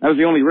 I was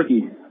the only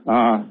rookie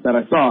that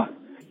I saw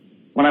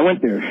when I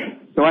went there.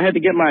 So I had to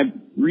get my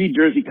Reed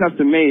jersey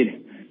custom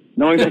made,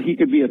 knowing that he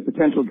could be a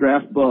potential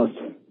draft bust.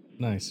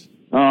 Nice.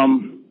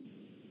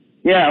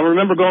 Yeah, I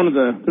remember going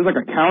to there's like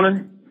a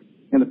counter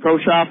in the Pro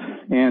Shop,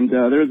 and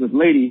there was this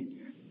lady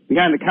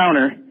behind the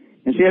counter,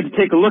 and she had to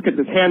take a look at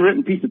this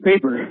handwritten piece of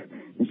paper,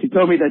 and she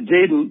told me that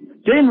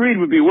Jaden Reed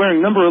would be wearing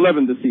number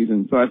 11 this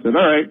season. So I said,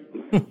 all right,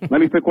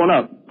 let me pick one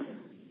up.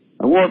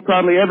 I wore it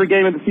probably every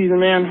game of the season,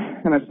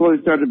 man, and I slowly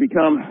started to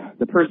become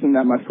the person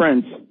that my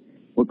friends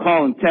would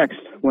call and text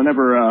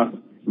whenever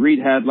Reed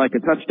had like a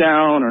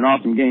touchdown or an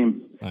awesome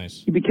game.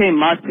 Nice. He became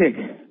my pick,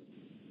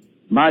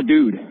 my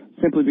dude,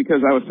 simply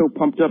because I was so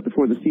pumped up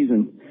before the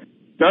season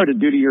started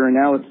due to your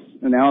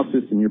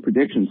analysis and your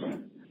predictions.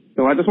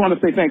 So I just want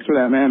to say thanks for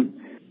that, man.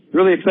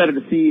 Really excited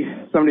to see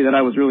somebody that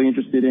I was really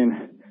interested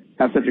in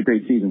have such a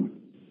great season.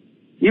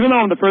 Even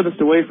though I'm the furthest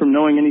away from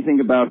knowing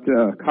anything about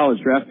college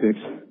draft picks,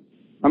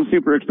 I'm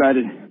super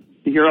excited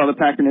to hear all the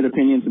Packernet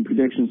opinions and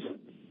predictions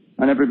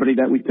on everybody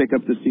that we pick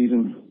up this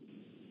season.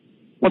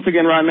 Once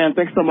again, Ryan, man,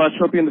 thanks so much.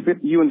 Hope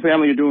you and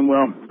family are doing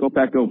well. Go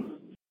Pack, go.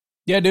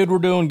 Yeah, dude, we're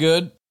doing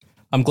good.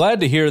 I'm glad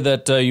to hear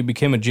that you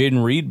became a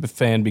Jaden Reed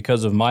fan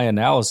because of my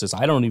analysis.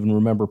 I don't even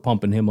remember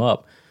pumping him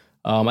up.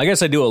 I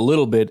guess I do a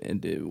little bit,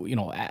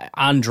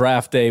 on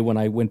draft day when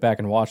I went back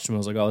and watched him, I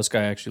was like, oh, this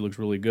guy actually looks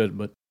really good.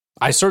 But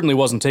I certainly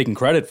wasn't taking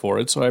credit for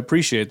it, so I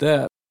appreciate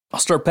that. I'll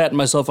start patting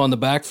myself on the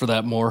back for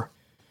that more.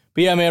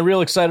 But yeah, man,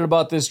 real excited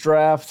about this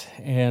draft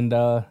and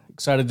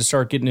excited to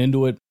start getting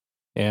into it.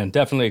 And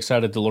definitely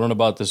excited to learn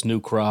about this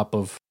new crop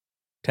of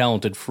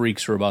talented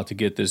freaks we're about to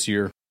get this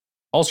year.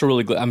 Also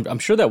really glad, I'm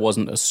sure that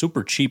wasn't a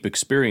super cheap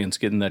experience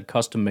getting that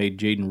custom-made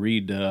Jaden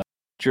Reed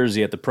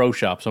jersey at the pro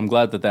shop, so I'm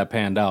glad that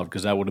panned out,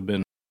 because that would have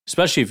been,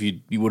 especially if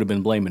you would have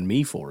been blaming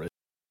me for it.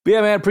 But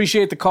yeah, man,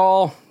 appreciate the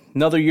call.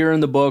 Another year in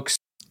the books.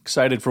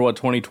 Excited for what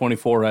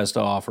 2024 has to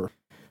offer.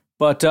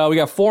 But we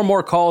got 4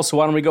 more calls, so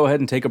why don't we go ahead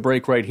and take a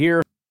break right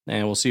here,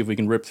 and we'll see if we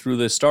can rip through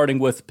this, starting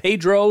with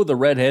Pedro, the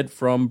redhead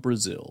from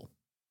Brazil.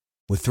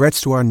 With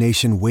threats to our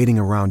nation waiting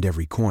around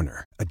every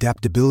corner,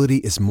 adaptability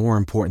is more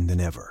important than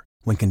ever.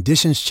 When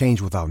conditions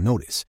change without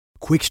notice,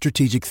 quick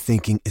strategic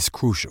thinking is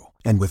crucial.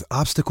 And with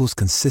obstacles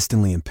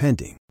consistently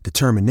impending,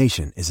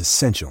 determination is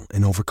essential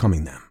in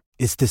overcoming them.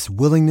 It's this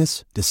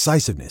willingness,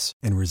 decisiveness,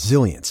 and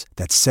resilience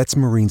that sets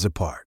Marines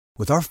apart.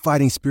 With our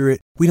fighting spirit,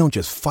 we don't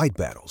just fight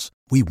battles,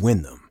 we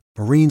win them.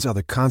 Marines are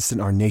the constant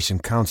our nation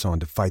counts on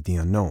to fight the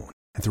unknown.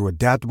 And through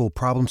adaptable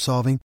problem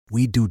solving,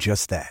 we do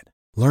just that.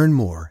 Learn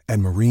more at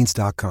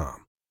marines.com.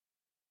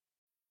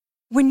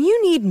 When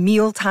you need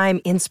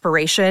mealtime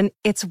inspiration,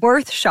 it's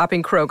worth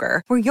shopping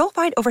Kroger, where you'll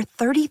find over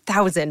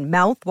 30,000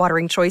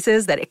 mouth-watering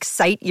choices that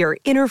excite your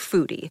inner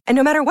foodie. And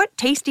no matter what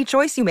tasty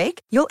choice you make,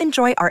 you'll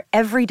enjoy our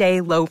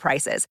everyday low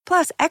prices,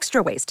 plus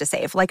extra ways to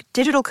save, like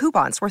digital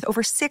coupons worth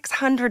over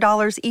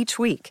 $600 each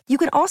week. You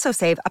can also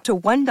save up to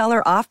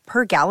 $1 off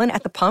per gallon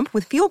at the pump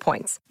with fuel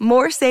points.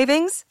 More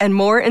savings and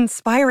more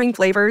inspiring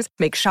flavors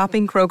make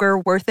shopping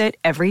Kroger worth it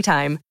every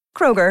time.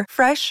 Kroger,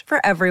 fresh for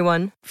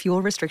everyone.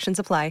 Fuel restrictions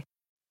apply.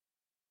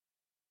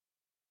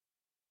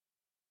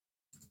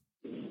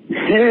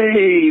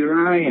 Hey,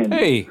 Ryan.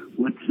 Hey.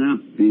 What's up?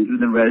 This is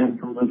the redhead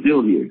from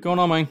Brazil here. Going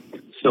on, man?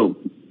 So,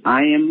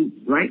 I am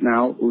right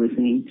now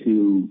listening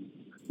to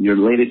your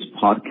latest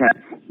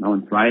podcast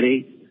on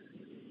Friday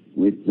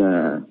with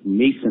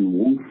Mason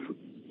Wolf,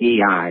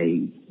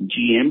 AI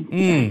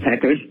GM,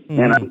 Packers,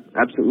 and I'm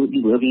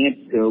absolutely loving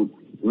it. So,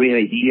 great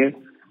idea.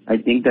 I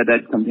think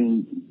that's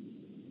something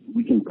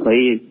we can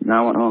play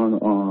now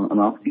on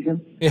off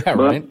season. Yeah, but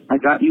right. I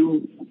got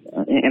you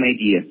an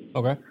idea.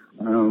 Okay.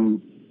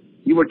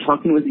 You were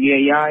talking with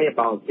the AI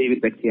about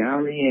David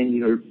Bakhtiari, and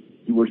you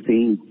were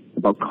saying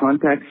about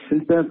contacts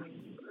and stuff.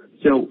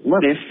 So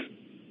what if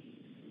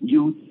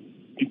you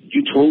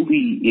told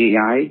the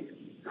AI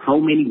how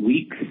many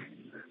weeks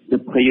the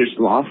players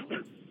lost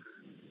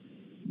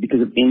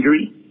because of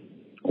injury,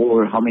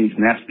 or how many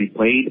snaps they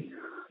played,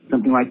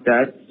 something like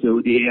that,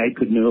 so the AI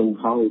could know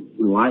how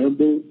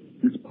reliable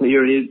this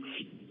player is?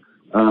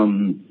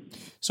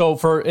 So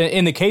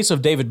in the case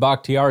of David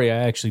Bakhtiari, I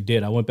actually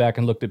did. I went back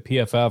and looked at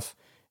PFF,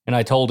 and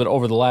I told it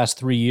over the last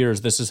 3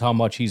 years, this is how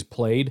much he's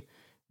played.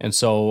 And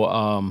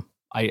so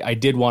I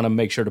did want to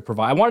make sure to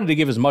provide. I wanted to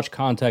give as much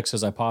context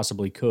as I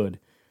possibly could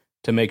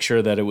to make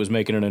sure that it was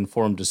making an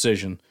informed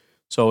decision.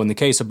 So in the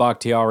case of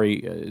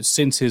Bakhtiari,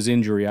 since his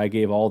injury, I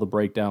gave all the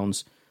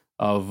breakdowns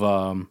of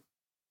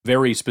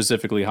very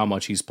specifically how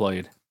much he's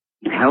played.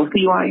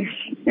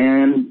 Healthy-wise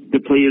and the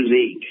player's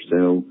age.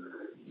 So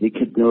they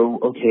could know,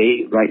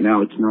 okay, right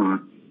now it's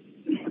not.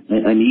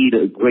 I need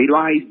a great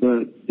life,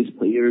 but this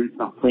player is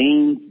not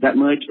playing that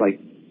much, like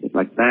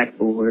back,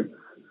 or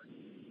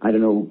I don't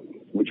know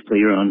which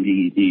player on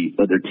the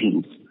other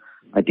teams.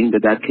 I think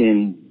that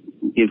can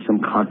give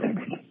some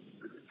context.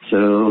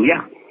 So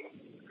yeah,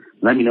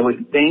 let me know what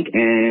you think,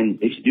 and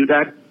if you do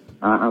that,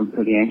 I'm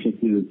pretty anxious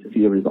to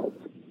see the results.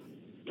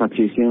 Talk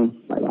to you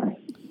soon. Bye-bye.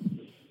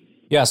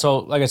 Yeah, so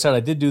like I said, I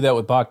did do that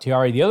with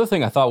Bakhtiari. The other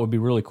thing I thought would be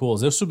really cool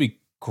is this would be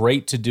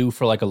great to do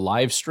for like a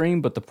live stream,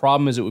 but the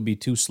problem is it would be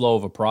too slow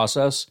of a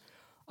process.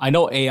 I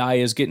know AI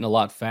is getting a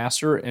lot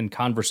faster and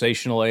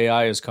conversational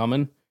AI is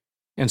coming.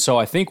 And so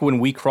I think when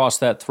we cross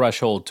that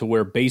threshold to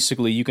where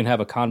basically you can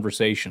have a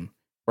conversation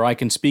where I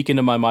can speak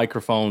into my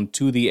microphone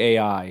to the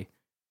AI,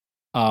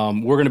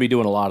 we're going to be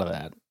doing a lot of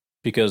that,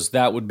 because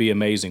that would be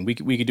amazing. We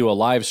could do a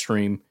live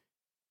stream,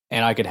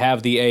 and I could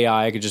have the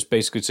AI, I could just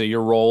basically say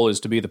your role is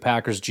to be the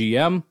Packers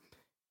GM.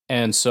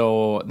 And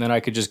so then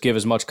I could just give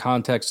as much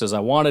context as I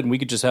wanted, and we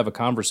could just have a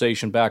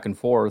conversation back and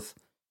forth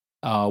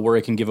where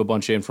it can give a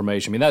bunch of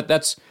information. I mean,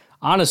 that's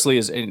honestly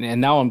is,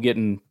 and now I'm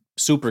getting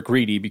super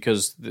greedy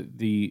because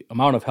the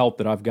amount of help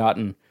that I've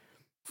gotten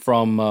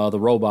from the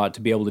robot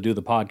to be able to do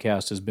the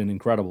podcast has been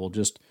incredible.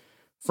 Just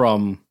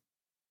from,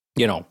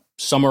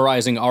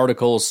 summarizing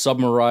articles,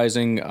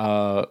 summarizing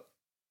YouTube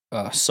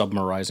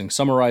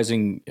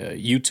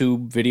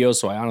videos,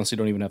 so I honestly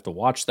don't even have to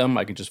watch them.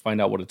 I can just find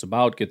out what it's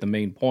about, get the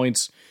main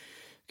points,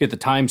 get the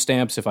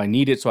timestamps if I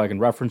need it so I can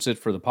reference it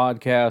for the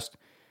podcast.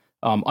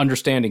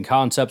 Understanding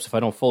concepts, if I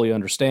don't fully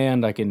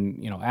understand, I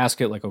can,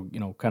 ask it like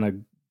kind of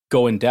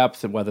go in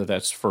depth, whether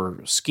that's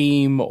for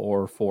scheme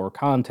or for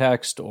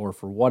context or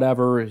for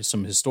whatever,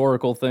 some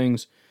historical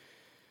things.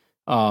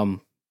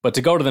 But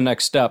to go to the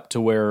next step to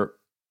where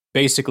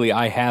basically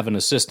I have an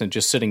assistant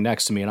just sitting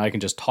next to me and I can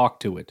just talk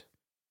to it.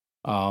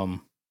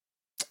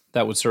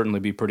 That would certainly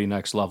be pretty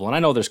next level. And I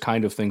know there's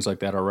kind of things like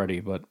that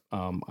already, but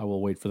I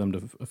will wait for them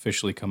to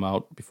officially come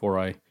out before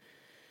I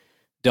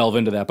delve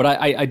into that. But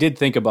I did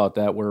think about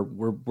that.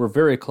 We're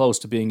very close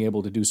to being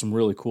able to do some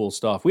really cool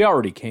stuff. We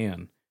already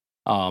can.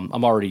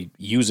 I'm already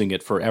using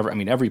it for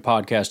every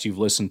podcast you've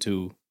listened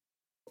to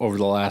over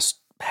the last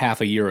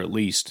half a year at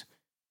least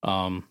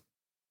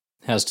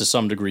has to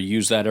some degree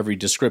used that. Every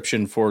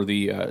description for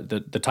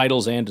the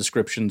titles and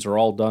descriptions are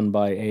all done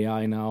by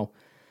AI now.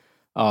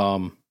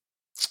 When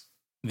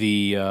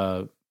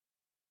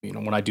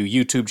I do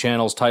YouTube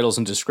channels, titles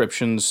and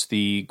descriptions,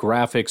 the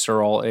graphics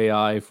are all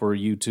AI for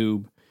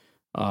YouTube.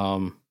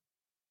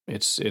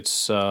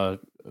 It's a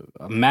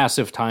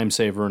massive time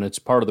saver, and it's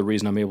part of the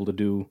reason I'm able to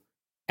do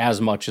as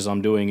much as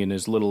I'm doing in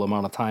as little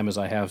amount of time as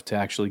I have to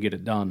actually get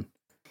it done.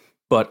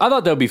 But I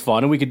thought that would be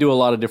fun, and we could do a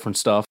lot of different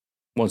stuff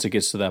once it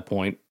gets to that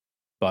point.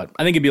 But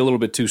I think it'd be a little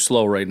bit too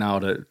slow right now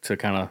to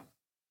kind of,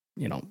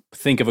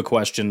 think of a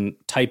question,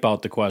 type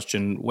out the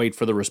question, wait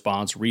for the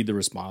response, read the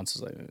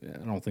responses.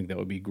 I don't think that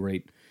would be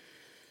great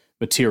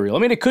material. I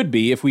mean, it could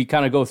be if we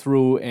kind of go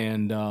through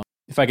and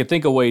if I could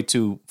think a way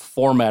to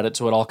format it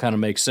so it all kind of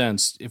makes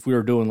sense. If we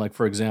were doing, like,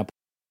 for example,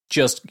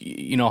 just,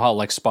 how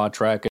like Spot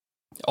Track and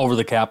Over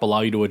the Cap allow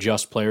you to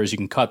adjust players. You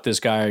can cut this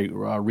guy,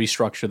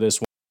 restructure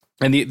this one.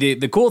 And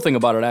the cool thing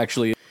about it,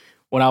 actually,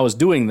 when I was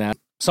doing that,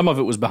 some of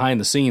it was behind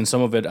the scenes.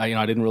 Some of it,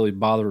 I didn't really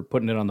bother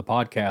putting it on the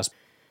podcast.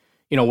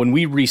 When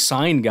we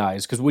re-sign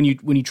guys, because when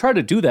you try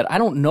to do that, I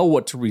don't know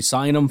what to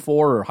re-sign them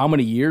for or how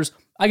many years.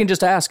 I can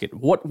just ask it.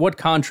 What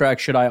contract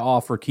should I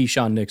offer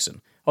Keyshawn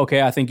Nixon?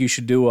 Okay, I think you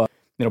should do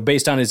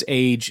based on his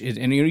age,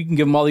 and you can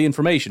give him all the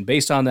information.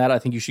 Based on that, I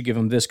think you should give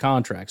him this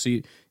contract. So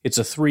it's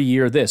a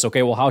 3-year this.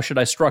 Okay, well, how should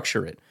I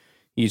structure it?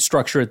 You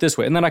structure it this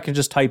way. And then I can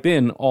just type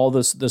in all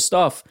this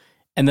stuff,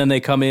 and then they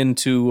come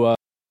into,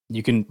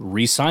 you can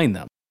re-sign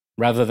them.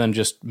 Rather than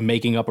just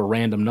making up a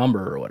random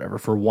number or whatever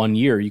for 1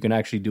 year, you can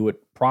actually do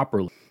it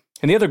properly.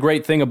 And the other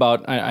great thing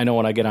about, I know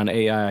when I get on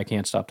AI, I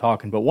can't stop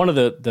talking, but one of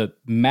the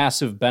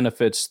massive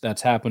benefits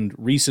that's happened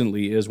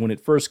recently is when it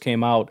first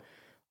came out,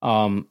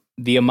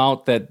 the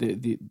amount that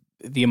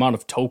the amount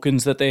of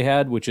tokens that they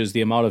had, which is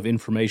the amount of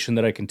information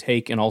that I can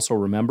take and also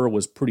remember,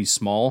 was pretty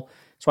small.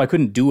 So I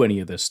couldn't do any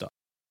of this stuff.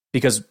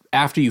 Because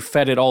after you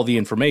fed it all the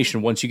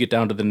information, once you get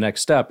down to the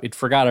next step, it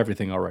forgot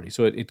everything already.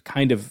 So it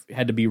kind of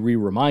had to be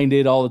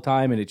re-reminded all the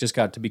time, and it just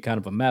got to be kind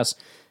of a mess.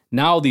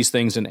 Now these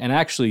things, and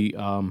actually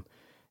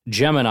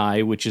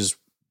Gemini, which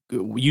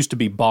used to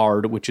be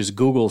Bard, which is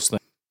Google's thing,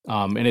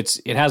 and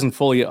it hasn't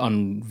fully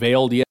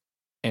unveiled yet,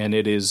 and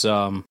it's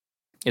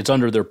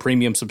under their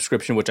premium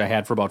subscription, which I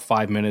had for about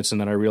 5 minutes, and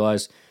then I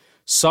realized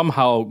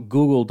somehow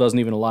Google doesn't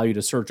even allow you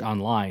to search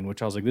online,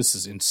 which I was like, this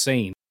is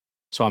insane.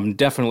 So I'm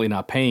definitely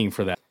not paying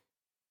for that.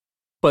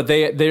 But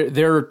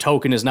their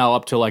token is now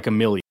up to like 1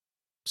 million.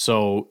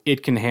 So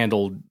it can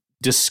handle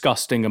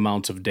disgusting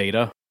amounts of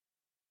data.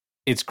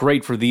 It's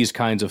great for these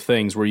kinds of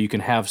things where you can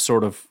have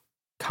sort of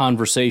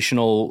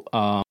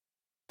conversational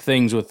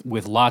things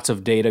with lots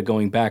of data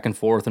going back and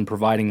forth and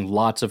providing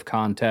lots of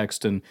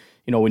context. And,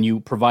 when you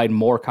provide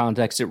more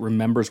context, it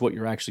remembers what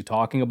you're actually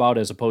talking about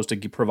as opposed to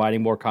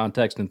providing more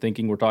context and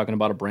thinking we're talking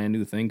about a brand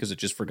new thing because it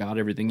just forgot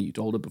everything you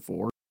told it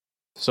before.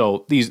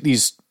 So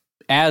these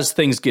as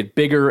things get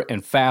bigger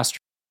and faster,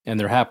 and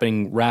they're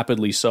happening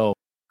rapidly, so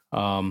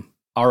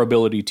our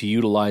ability to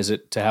utilize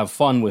it to have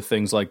fun with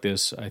things like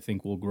this, I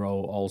think, will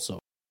grow also.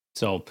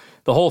 So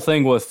the whole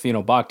thing with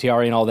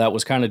Bakhtiari and all that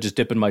was kind of just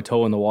dipping my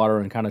toe in the water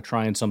and kind of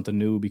trying something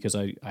new because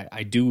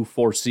I do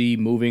foresee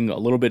moving a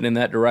little bit in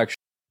that direction.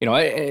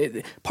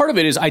 Part of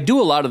it is I do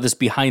a lot of this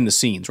behind the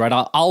scenes, right?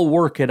 I'll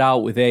work it out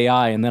with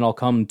AI, and then I'll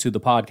come to the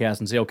podcast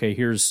and say, okay,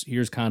 here's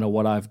kind of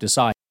what I've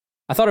decided.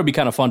 I thought it'd be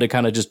kind of fun to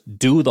kind of just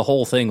do the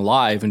whole thing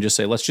live and just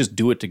say, let's just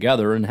do it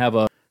together and have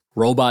a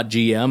robot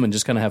GM and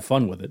just kind of have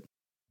fun with it.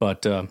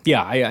 But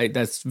I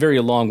that's very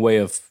a long way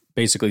of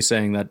basically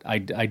saying that I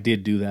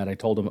did do that. I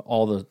told him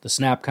all the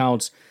snap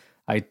counts.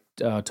 I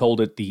told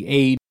it the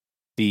age,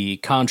 the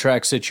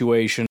contract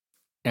situation,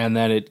 and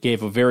then it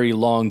gave a very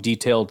long,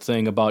 detailed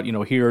thing about,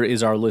 here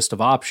is our list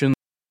of options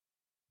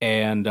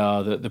and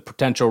the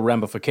potential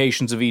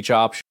ramifications of each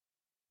option.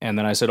 And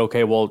then I said,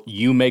 okay, well,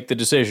 you make the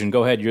decision.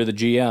 Go ahead, you're the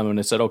GM. And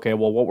it said, okay,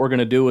 well, what we're going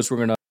to do is we're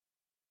going to,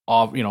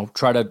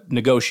 try to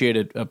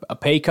negotiate a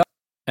pay cut.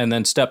 And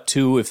then step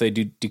 2, if they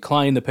do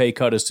decline the pay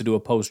cut, is to do a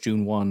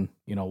post-June 1,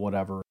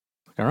 whatever.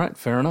 All right,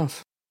 fair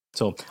enough.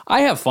 So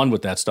I have fun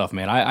with that stuff,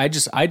 man. I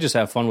just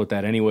have fun with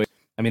that anyway.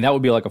 I mean, that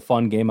would be like a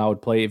fun game I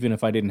would play even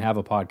if I didn't have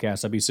a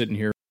podcast. I'd be sitting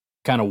here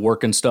kind of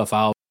working stuff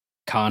out,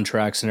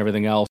 contracts and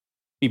everything else.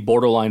 Be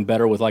borderline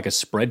better with like a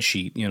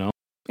spreadsheet,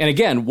 And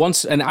again,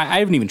 I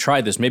haven't even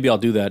tried this. Maybe I'll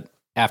do that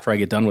after I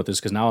get done with this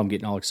because now I'm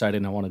getting all excited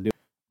and I want to do it.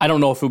 I don't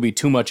know if it would be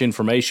too much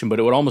information, but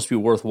it would almost be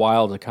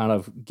worthwhile to kind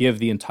of give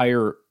the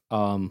entire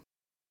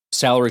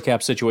salary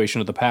cap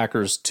situation of the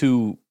Packers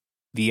to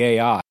the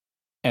AI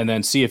and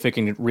then see if it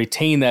can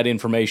retain that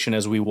information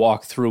as we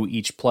walk through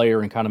each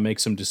player and kind of make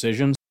some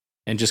decisions.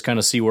 and just kind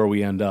of see where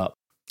we end up.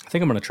 I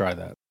think I'm going to try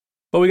that.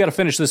 But we got to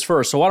finish this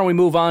first. So why don't we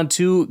move on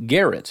to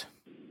Garrett?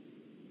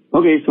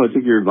 Okay, so I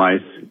took your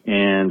advice,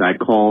 and I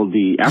called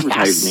the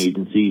advertising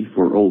agency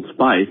for Old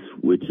Spice,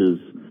 which is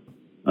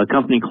a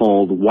company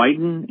called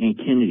Whiten and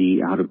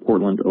Kennedy out of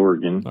Portland,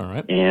 Oregon. All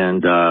right.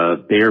 And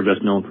they are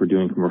best known for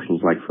doing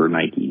commercials like for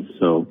Nike.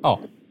 So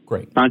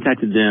great.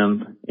 Contacted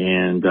them,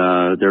 and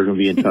they're going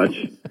to be in touch.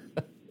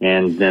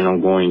 And then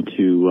I'm going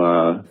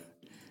to...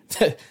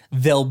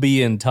 They'll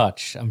be in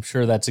touch. I'm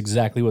sure that's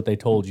exactly what they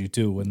told you,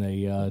 too, when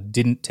they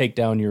didn't take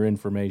down your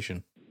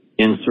information.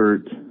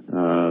 Insert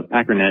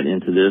Packernet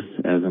into this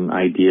as an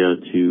idea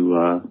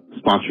to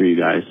sponsor you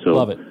guys. So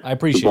love it. I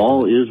appreciate it. The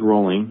ball is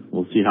rolling.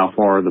 We'll see how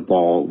far the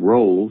ball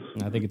rolls.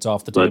 I think it's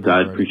off the table. But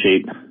I'd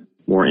appreciate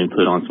more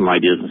input on some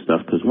ideas and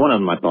stuff, because one of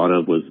them I thought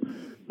of was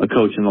a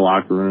coach in the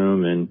locker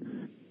room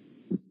and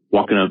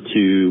walking up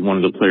to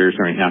one of the players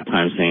during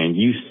halftime saying,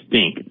 "You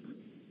stink."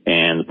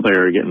 And the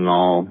player getting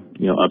all,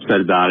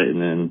 upset about it.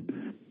 And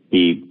then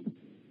he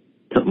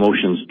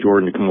motions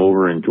Jordan to come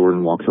over, and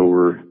Jordan walks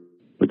over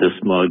with a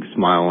smug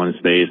smile on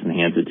his face and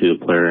hands it to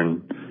the player.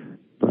 And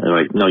they're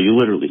like, "No, you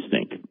literally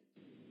stink."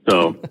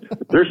 So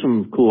there's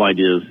some cool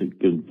ideas. It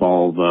can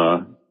involve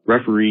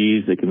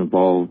referees. It can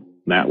involve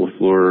Matt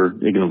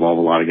LaFleur. It can involve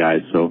a lot of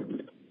guys. So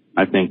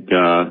I think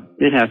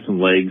it has some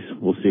legs.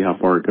 We'll see how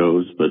far it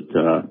goes, but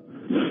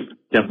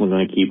definitely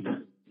going to keep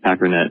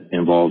Packernet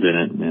involved in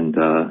it and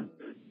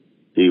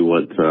see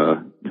what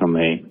come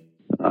May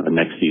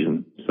next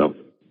season. So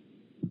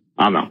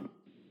I'm out.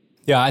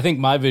 Yeah, I think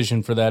my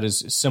vision for that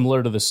is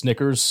similar to the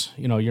Snickers.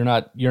 You're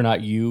not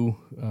you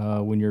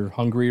when you're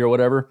hungry or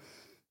whatever,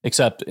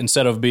 except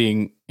instead of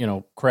being,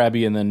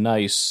 crabby and then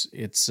nice,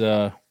 it's,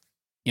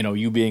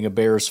 you being a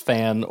Bears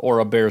fan or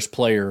a Bears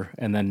player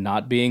and then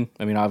not being.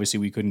 I mean, obviously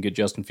we couldn't get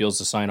Justin Fields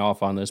to sign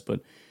off on this,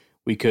 but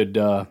we could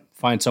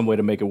find some way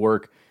to make it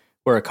work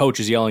where a coach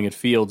is yelling at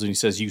Fields and he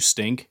says, "You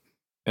stink."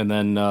 And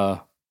then,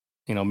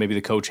 maybe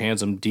the coach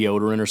hands him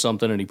deodorant or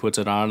something and he puts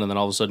it on and then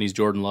all of a sudden he's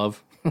Jordan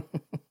Love.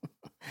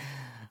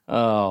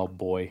 Oh,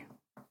 boy.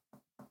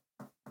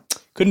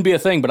 Couldn't be a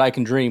thing, but I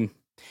can dream.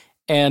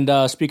 And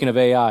speaking of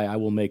AI, I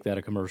will make that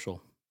a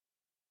commercial.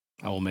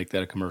 I don't know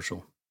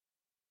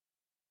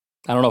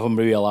if I'm going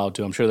to be allowed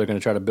to. I'm sure they're going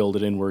to try to build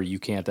it in where you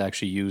can't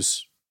actually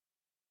use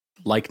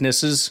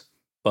likenesses,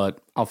 but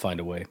I'll find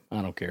a way.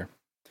 I don't care.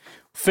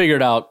 Figure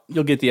it out.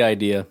 You'll get the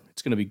idea.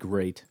 It's going to be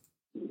great.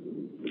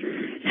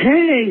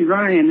 Hey,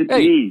 Ryan, it's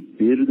me,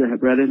 Pedro the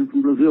Brother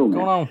from Brazil. Man.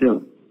 What's going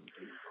on? So,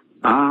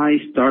 I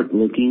start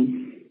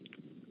looking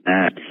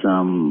at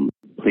some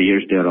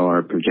players that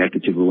are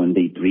projected to go in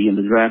day 3 in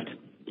the draft,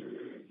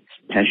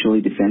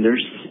 especially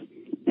defenders,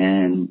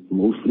 and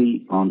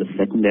mostly on the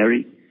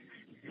secondary.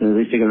 So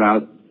they figured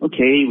out,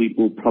 okay, we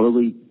will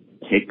probably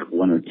pick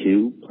 1 or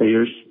 2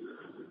 players,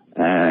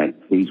 at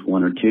least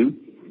 1 or 2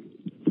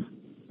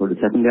 for the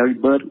secondary,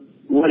 but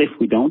what if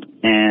we don't?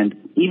 And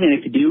even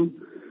if we do,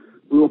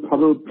 we will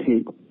probably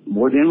pick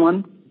more than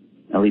 1.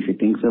 At least I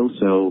think so.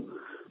 So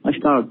I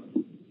start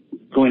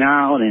going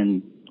out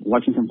and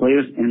watching some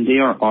players, and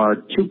there are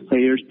 2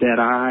 players that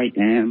I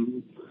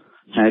am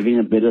having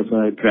a bit of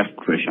a draft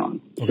crush on.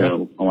 Okay.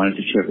 So I wanted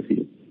to share with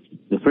you.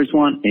 The first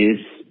one is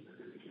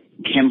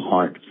Cam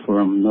Hart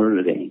from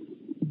Notre Dame.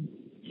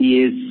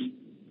 He is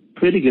a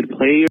pretty good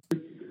player,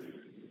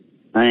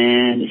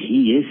 and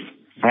he is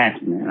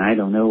fast, man. I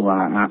don't know.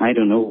 I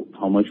don't know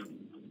how much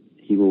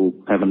he will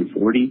have on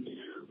 40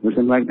 or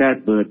something like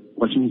that, but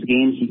watching his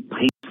game, he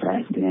plays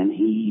fast, and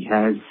he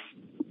has,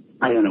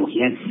 he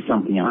has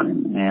something on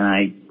him, and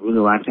I really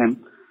like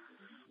him.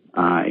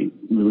 I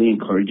really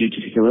encourage you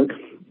to take a look.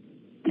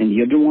 And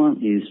the other one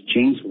is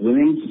James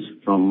Williams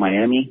from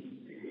Miami.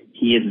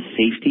 He is a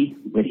safety,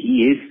 but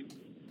he is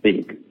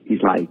big.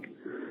 He's like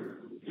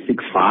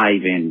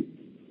 6'5" and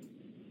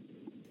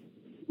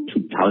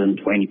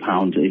 2,020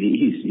 pounds.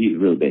 He's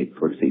really big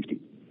for a safety.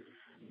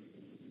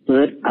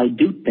 But I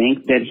do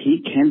think that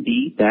he can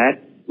be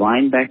that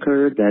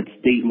linebacker that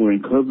stays more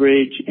in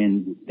coverage,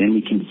 and then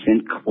we can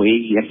send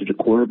Quay after the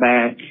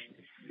quarterback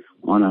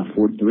on a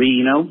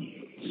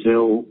 4-3,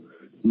 So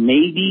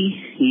maybe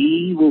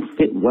he will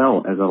fit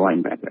well as a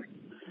linebacker.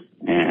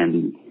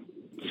 And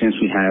since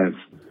we have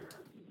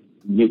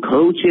new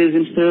coaches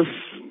and stuff,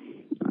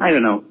 I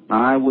don't know.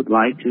 I would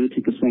like to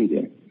take a swing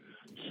there.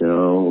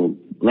 So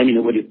let me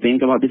know what you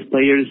think about these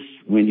players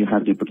when you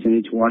have the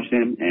opportunity to watch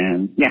them.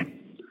 And yeah,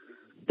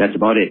 that's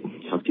about it.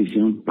 Talk to you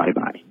soon.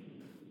 Bye-bye.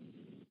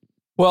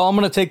 Well, I'm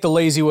going to take the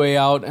lazy way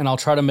out, and I'll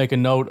try to make a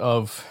note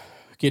of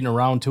getting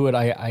around to it.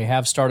 I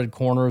have started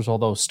corners,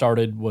 although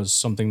started was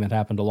something that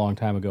happened a long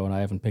time ago, and I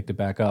haven't picked it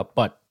back up.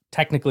 But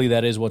technically,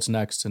 that is what's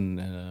next,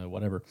 and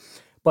whatever.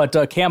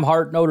 But Cam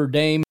Hart, Notre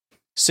Dame,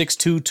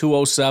 6'2",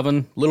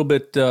 207, a little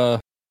bit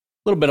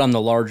on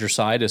the larger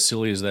side, as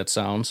silly as that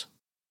sounds.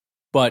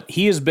 But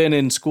he has been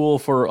in school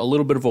for a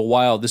little bit of a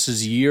while. This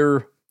is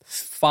year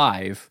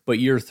 5, but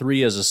year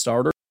 3 as a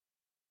starter.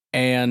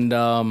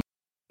 And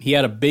he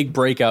had a big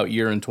breakout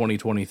year in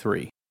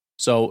 2023.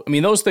 So, I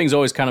mean, those things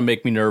always kind of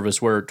make me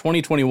nervous, where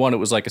 2021, it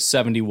was like a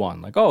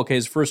 71. Like, oh, okay,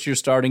 his first year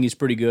starting, he's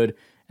pretty good.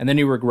 And then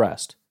he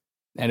regressed,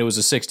 and it was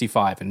a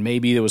 65. And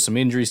maybe there was some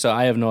injury, so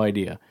I have no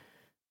idea.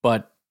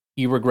 But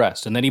he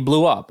regressed, and then he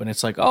blew up. And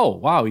it's like, oh,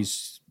 wow,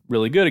 he's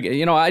really good again.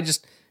 You know, I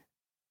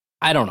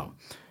don't know.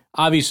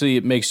 Obviously,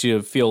 it makes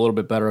you feel a little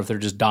bit better if they're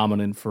just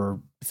dominant for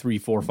 3,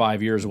 4,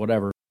 5 years or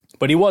whatever.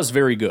 But he was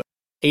very good.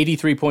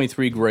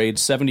 83.3 grade,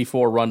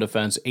 74 run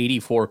defense,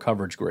 84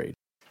 coverage grade.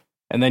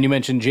 And then you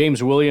mentioned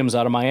James Williams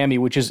out of Miami,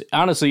 which is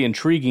honestly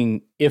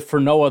intriguing, if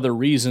for no other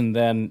reason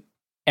than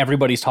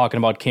everybody's talking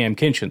about Cam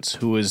Kinchens,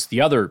 who is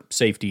the other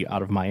safety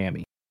out of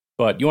Miami.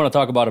 But you want to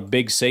talk about a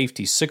big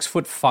safety,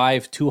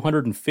 6'5",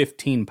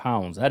 215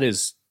 pounds. That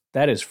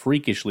is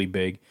freakishly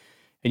big.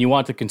 And you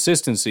want the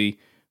consistency,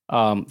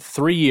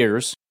 3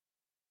 years.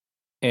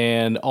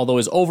 And although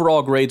his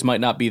overall grades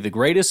might not be the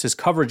greatest, his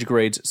coverage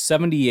grades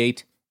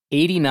 78,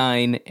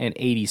 89, and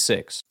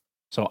 86.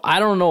 So I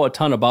don't know a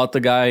ton about the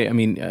guy. I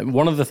mean,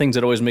 one of the things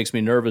that always makes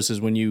me nervous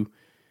is when you,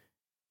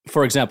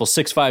 for example,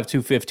 6'5",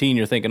 215,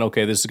 you're thinking,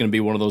 okay, this is going to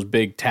be one of those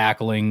big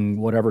tackling,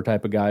 whatever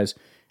type of guys.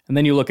 And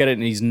then you look at it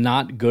and he's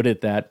not good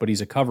at that, but he's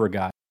a cover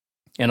guy.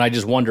 And I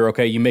just wonder,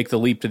 okay, you make the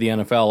leap to the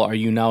NFL. Are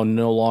you now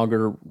no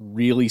longer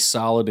really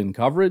solid in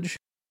coverage,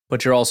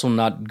 but you're also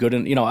not good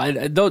in,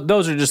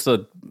 those are just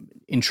the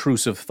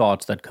intrusive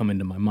thoughts that come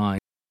into my mind.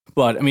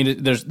 But I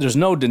mean, there's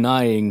no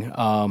denying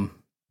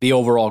the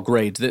overall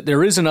grades.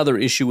 There is another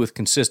issue with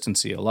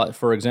consistency. A lot,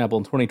 for example,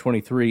 in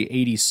 2023,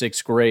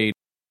 86 grade,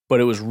 but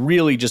it was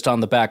really just on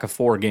the back of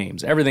 4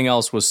 games. Everything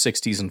else was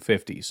 60s and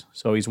 50s.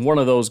 So he's one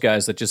of those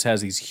guys that just has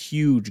these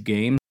huge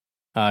games.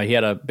 He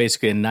had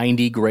basically a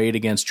 90 grade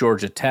against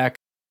Georgia Tech,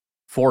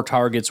 4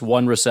 targets,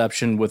 1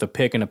 reception with a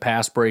pick and a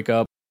pass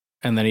breakup.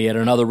 And then he had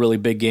another really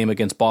big game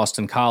against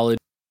Boston College,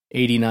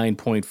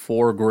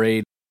 89.4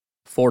 grade,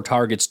 4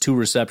 targets, 2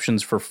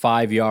 receptions for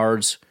 5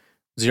 yards,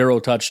 0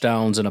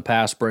 touchdowns and a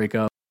pass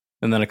breakup,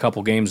 and then a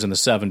couple games in the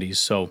 70s.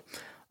 So,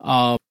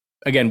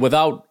 again,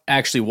 without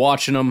actually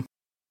watching them,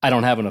 I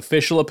don't have an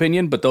official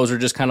opinion, but those are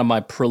just kind of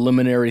my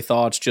preliminary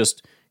thoughts.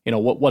 Just,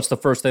 what's the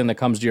first thing that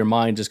comes to your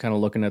mind, just kind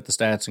of looking at the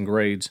stats and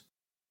grades.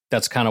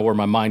 That's kind of where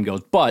my mind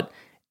goes. But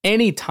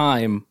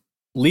anytime,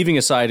 leaving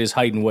aside his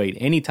height and weight,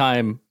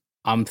 anytime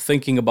I'm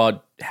thinking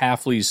about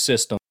Hafley's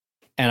system,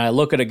 and I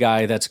look at a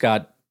guy that's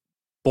got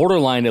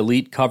borderline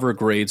elite cover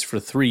grades for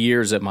 3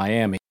 years at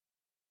Miami,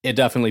 it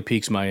definitely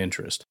piques my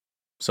interest.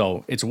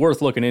 So it's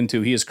worth looking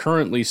into. He is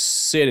currently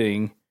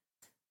sitting,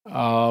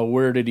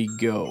 where did he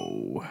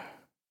go?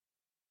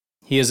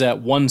 He is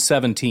at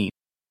 117.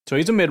 So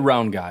he's a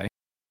mid-round guy.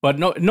 But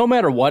no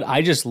matter what,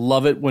 I just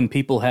love it when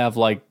people have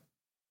like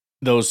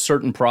those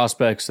certain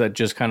prospects that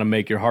just kind of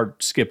make your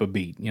heart skip a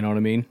beat. You know what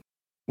I mean?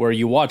 Where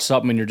you watch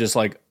something and you're just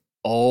like,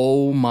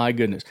 oh my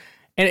goodness.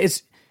 And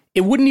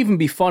it wouldn't even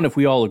be fun if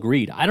we all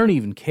agreed. I don't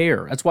even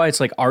care. That's why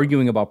it's like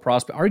arguing about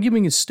prospect.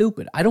 Arguing is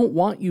stupid. I don't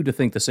want you to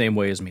think the same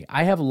way as me.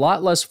 I have a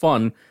lot less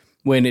fun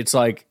when it's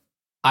like,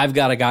 I've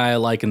got a guy I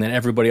like and then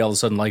everybody all of a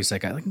sudden likes that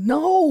guy. Like,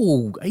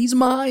 no, he's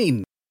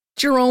mine.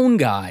 It's your own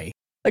guy.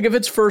 Like if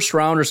it's first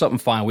round or something,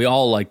 fine. We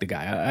all like the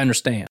guy. I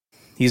understand.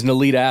 He's an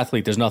elite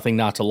athlete. There's nothing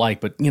not to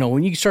like. But,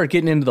 when you start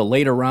getting into the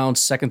later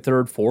rounds, 2nd,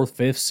 3rd, 4th,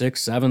 5th,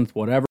 6th, 7th,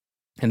 whatever,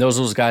 and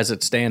those guys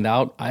that stand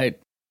out, I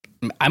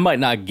might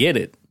not get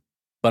it,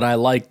 but I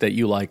like that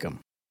you like them.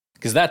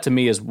 Because that to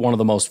me is one of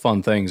the most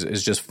fun things,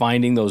 is just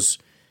finding those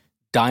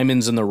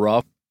diamonds in the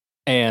rough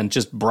and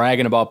just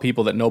bragging about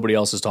people that nobody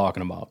else is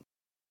talking about.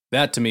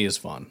 That to me is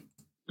fun.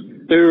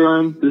 Hey,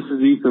 Ryan. This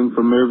is Ethan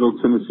from Maryville,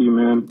 Tennessee,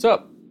 man. What's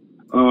up?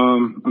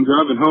 I'm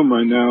driving home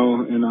right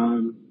now, and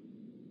I'm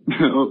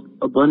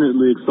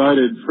abundantly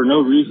excited for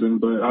no reason,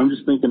 but I'm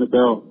just thinking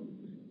about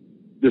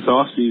this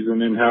off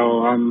season and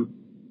how I'm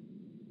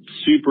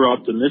super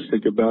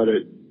optimistic about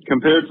it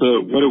compared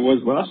to what it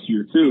was last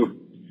year, too.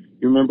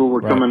 You remember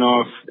we're coming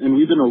off, and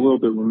we've been a little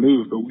bit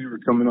removed, but we were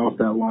coming off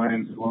that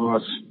Lions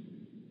loss,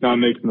 not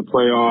making the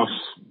playoffs.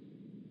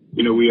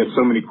 We had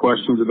so many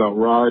questions about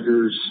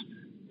Rodgers.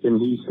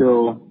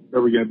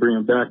 Are we going to bring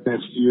him back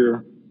next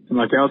year? And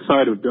like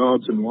outside of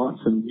Dobbs and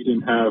Watson, we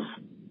didn't have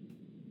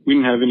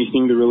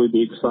anything to really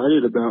be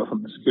excited about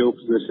from a skill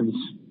positions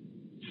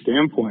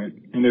standpoint.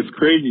 And it's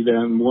crazy that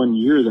in 1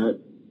 year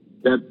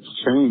that's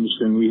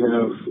changed, and we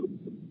have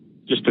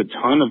just a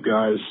ton of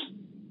guys.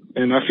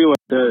 And I feel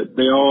like that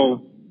they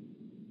all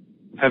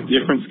have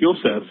different skill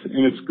sets,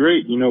 and it's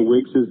great.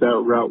 Wiggs is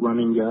that route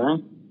running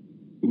guy.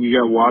 We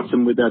got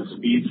Watson with that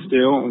speed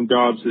still, and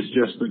Dobbs is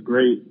just a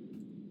great,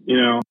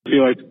 I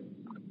feel like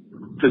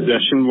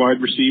possession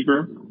wide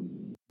receiver.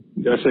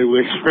 I say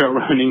Wiggs route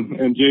running,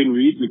 and Jaden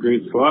Reed's a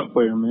great slot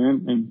player,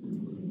 man. And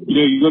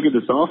you look at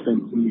this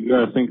offense, and you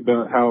got to think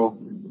about how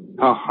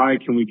high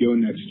can we go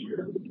next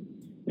year,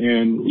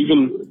 and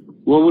even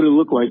what would it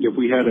look like if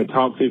we had a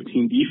top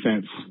 15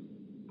 defense,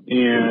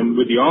 and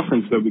with the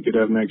offense that we could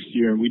have next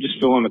year, and we just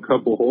fill in a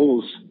couple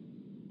holes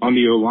on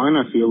the O-line.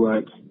 I feel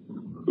like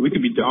we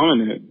could be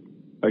dominant,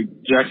 like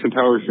Jackson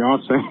Towers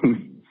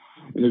Johnson.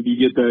 And if you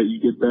get that,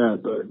 you get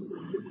that.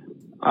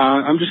 But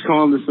I'm just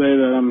calling to say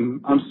that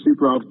I'm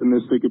super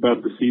optimistic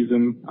about the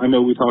season. I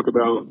know we talk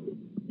about,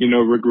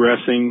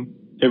 regressing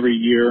every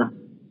year,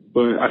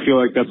 but I feel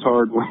like that's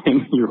hard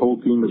when your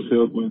whole team is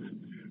filled with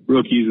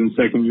rookies and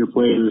second-year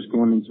players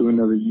going into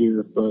another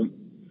year. But,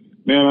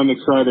 man, I'm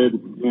excited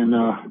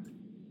and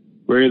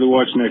ready to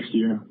watch next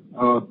year.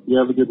 You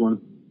have a good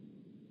one.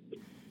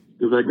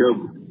 Does that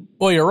go?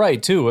 Well, you're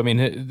right, too. I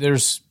mean,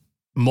 there's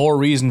more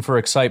reason for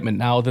excitement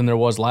now than there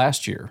was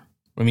last year.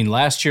 I mean,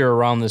 last year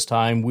around this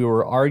time, we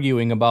were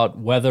arguing about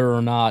whether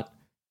or not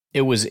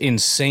it was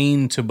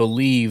insane to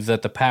believe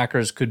that the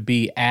Packers could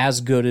be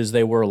as good as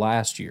they were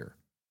last year,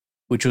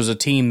 which was a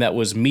team that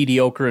was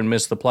mediocre and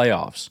missed the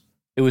playoffs.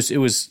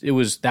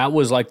 That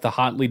was like the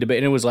hotly debate.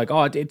 And it was like,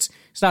 it's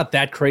not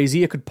that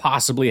crazy. It could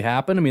possibly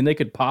happen. I mean, they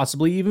could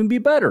possibly even be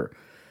better,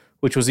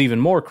 which was even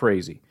more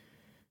crazy.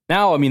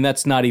 Now, I mean,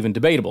 that's not even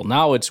debatable.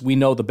 Now we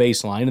know the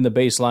baseline, and the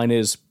baseline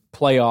is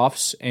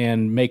playoffs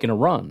and making a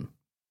run.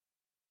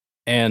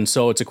 And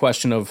so it's a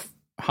question of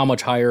how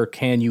much higher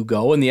can you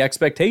go? And the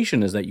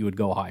expectation is that you would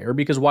go higher,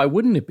 because why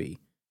wouldn't it be?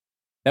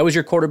 That was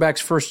your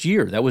quarterback's first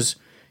year. That was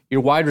your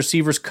wide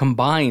receivers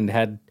combined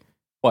had,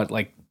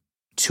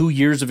 2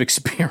 years of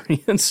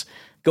experience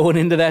going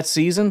into that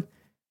season?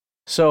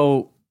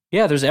 So,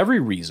 yeah, there's every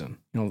reason.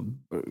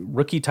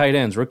 Rookie tight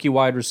ends, rookie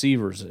wide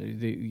receivers,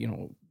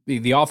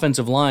 the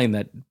offensive line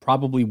that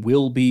probably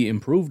will be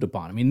improved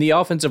upon. I mean, the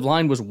offensive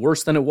line was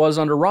worse than it was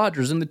under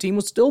Rodgers, and the team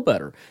was still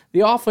better.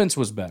 The offense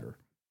was better.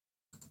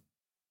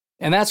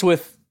 And that's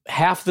with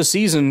half the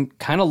season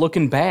kind of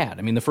looking bad.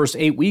 I mean, the first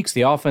 8 weeks,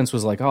 the offense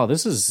was like,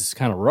 this is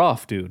kind of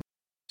rough, dude.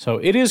 So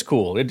it is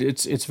cool.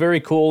 It's very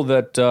cool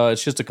that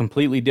it's just a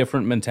completely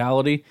different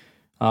mentality.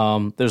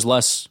 There's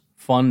less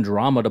fun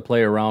drama to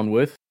play around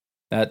with.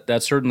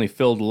 That certainly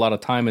filled a lot of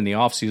time in the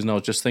offseason. I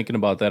was just thinking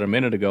about that a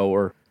minute ago,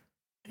 where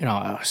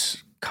I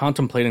was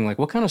contemplating,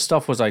 what kind of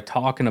stuff was I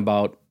talking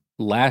about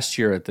last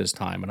year at this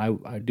time? And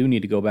I do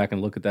need to go back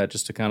and look at that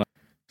just to kind of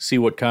see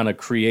what kind of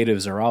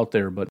creatives are out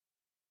there. But,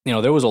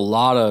 there was a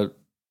lot of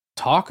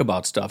talk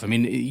about stuff. I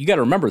mean, you got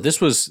to remember,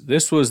 this was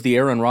the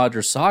Aaron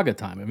Rodgers saga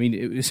time. I mean,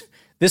 it was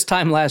this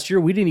time last year,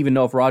 we didn't even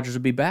know if Rodgers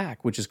would be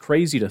back, which is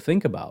crazy to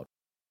think about.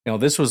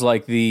 This was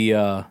like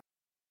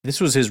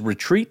this was his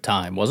retreat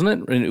time, wasn't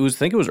it? And I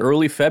think it was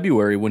early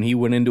February when he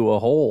went into a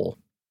hole.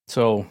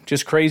 So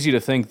just crazy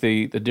to think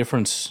the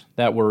difference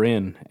that we're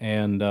in.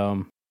 And,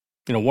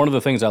 one of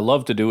the things I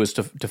love to do is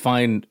to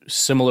find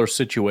similar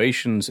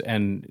situations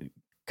and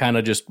kind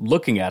of just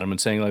looking at them and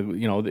saying,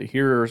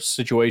 here are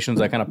situations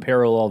that kind of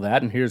parallel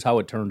that, and here's how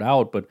it turned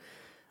out. But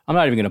I'm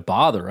not even going to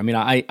bother. I mean,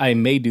 I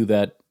may do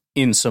that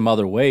in some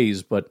other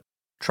ways, but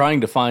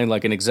trying to find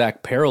an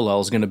exact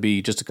parallel is going to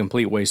be just a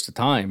complete waste of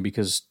time,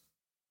 because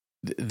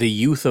the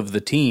youth of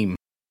the team,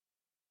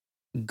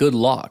 good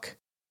luck.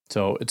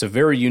 So it's a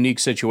very unique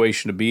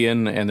situation to be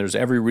in, and there's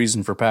every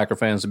reason for Packer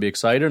fans to be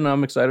excited, and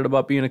I'm excited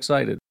about being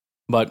excited.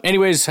 But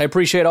anyways, I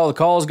appreciate all the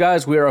calls,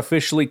 guys. We are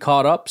officially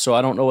caught up, so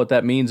I don't know what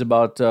that means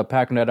about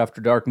Packernet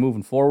After Dark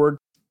moving forward.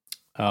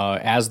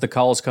 As the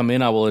calls come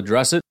in, I will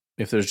address it.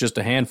 If there's just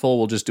a handful,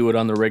 we'll just do it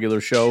on the regular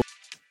show.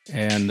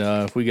 And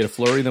if we get a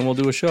flurry, then we'll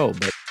do a show.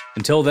 But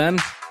until then,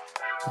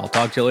 I'll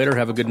talk to you later.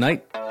 Have a good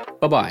night.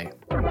 Bye-bye.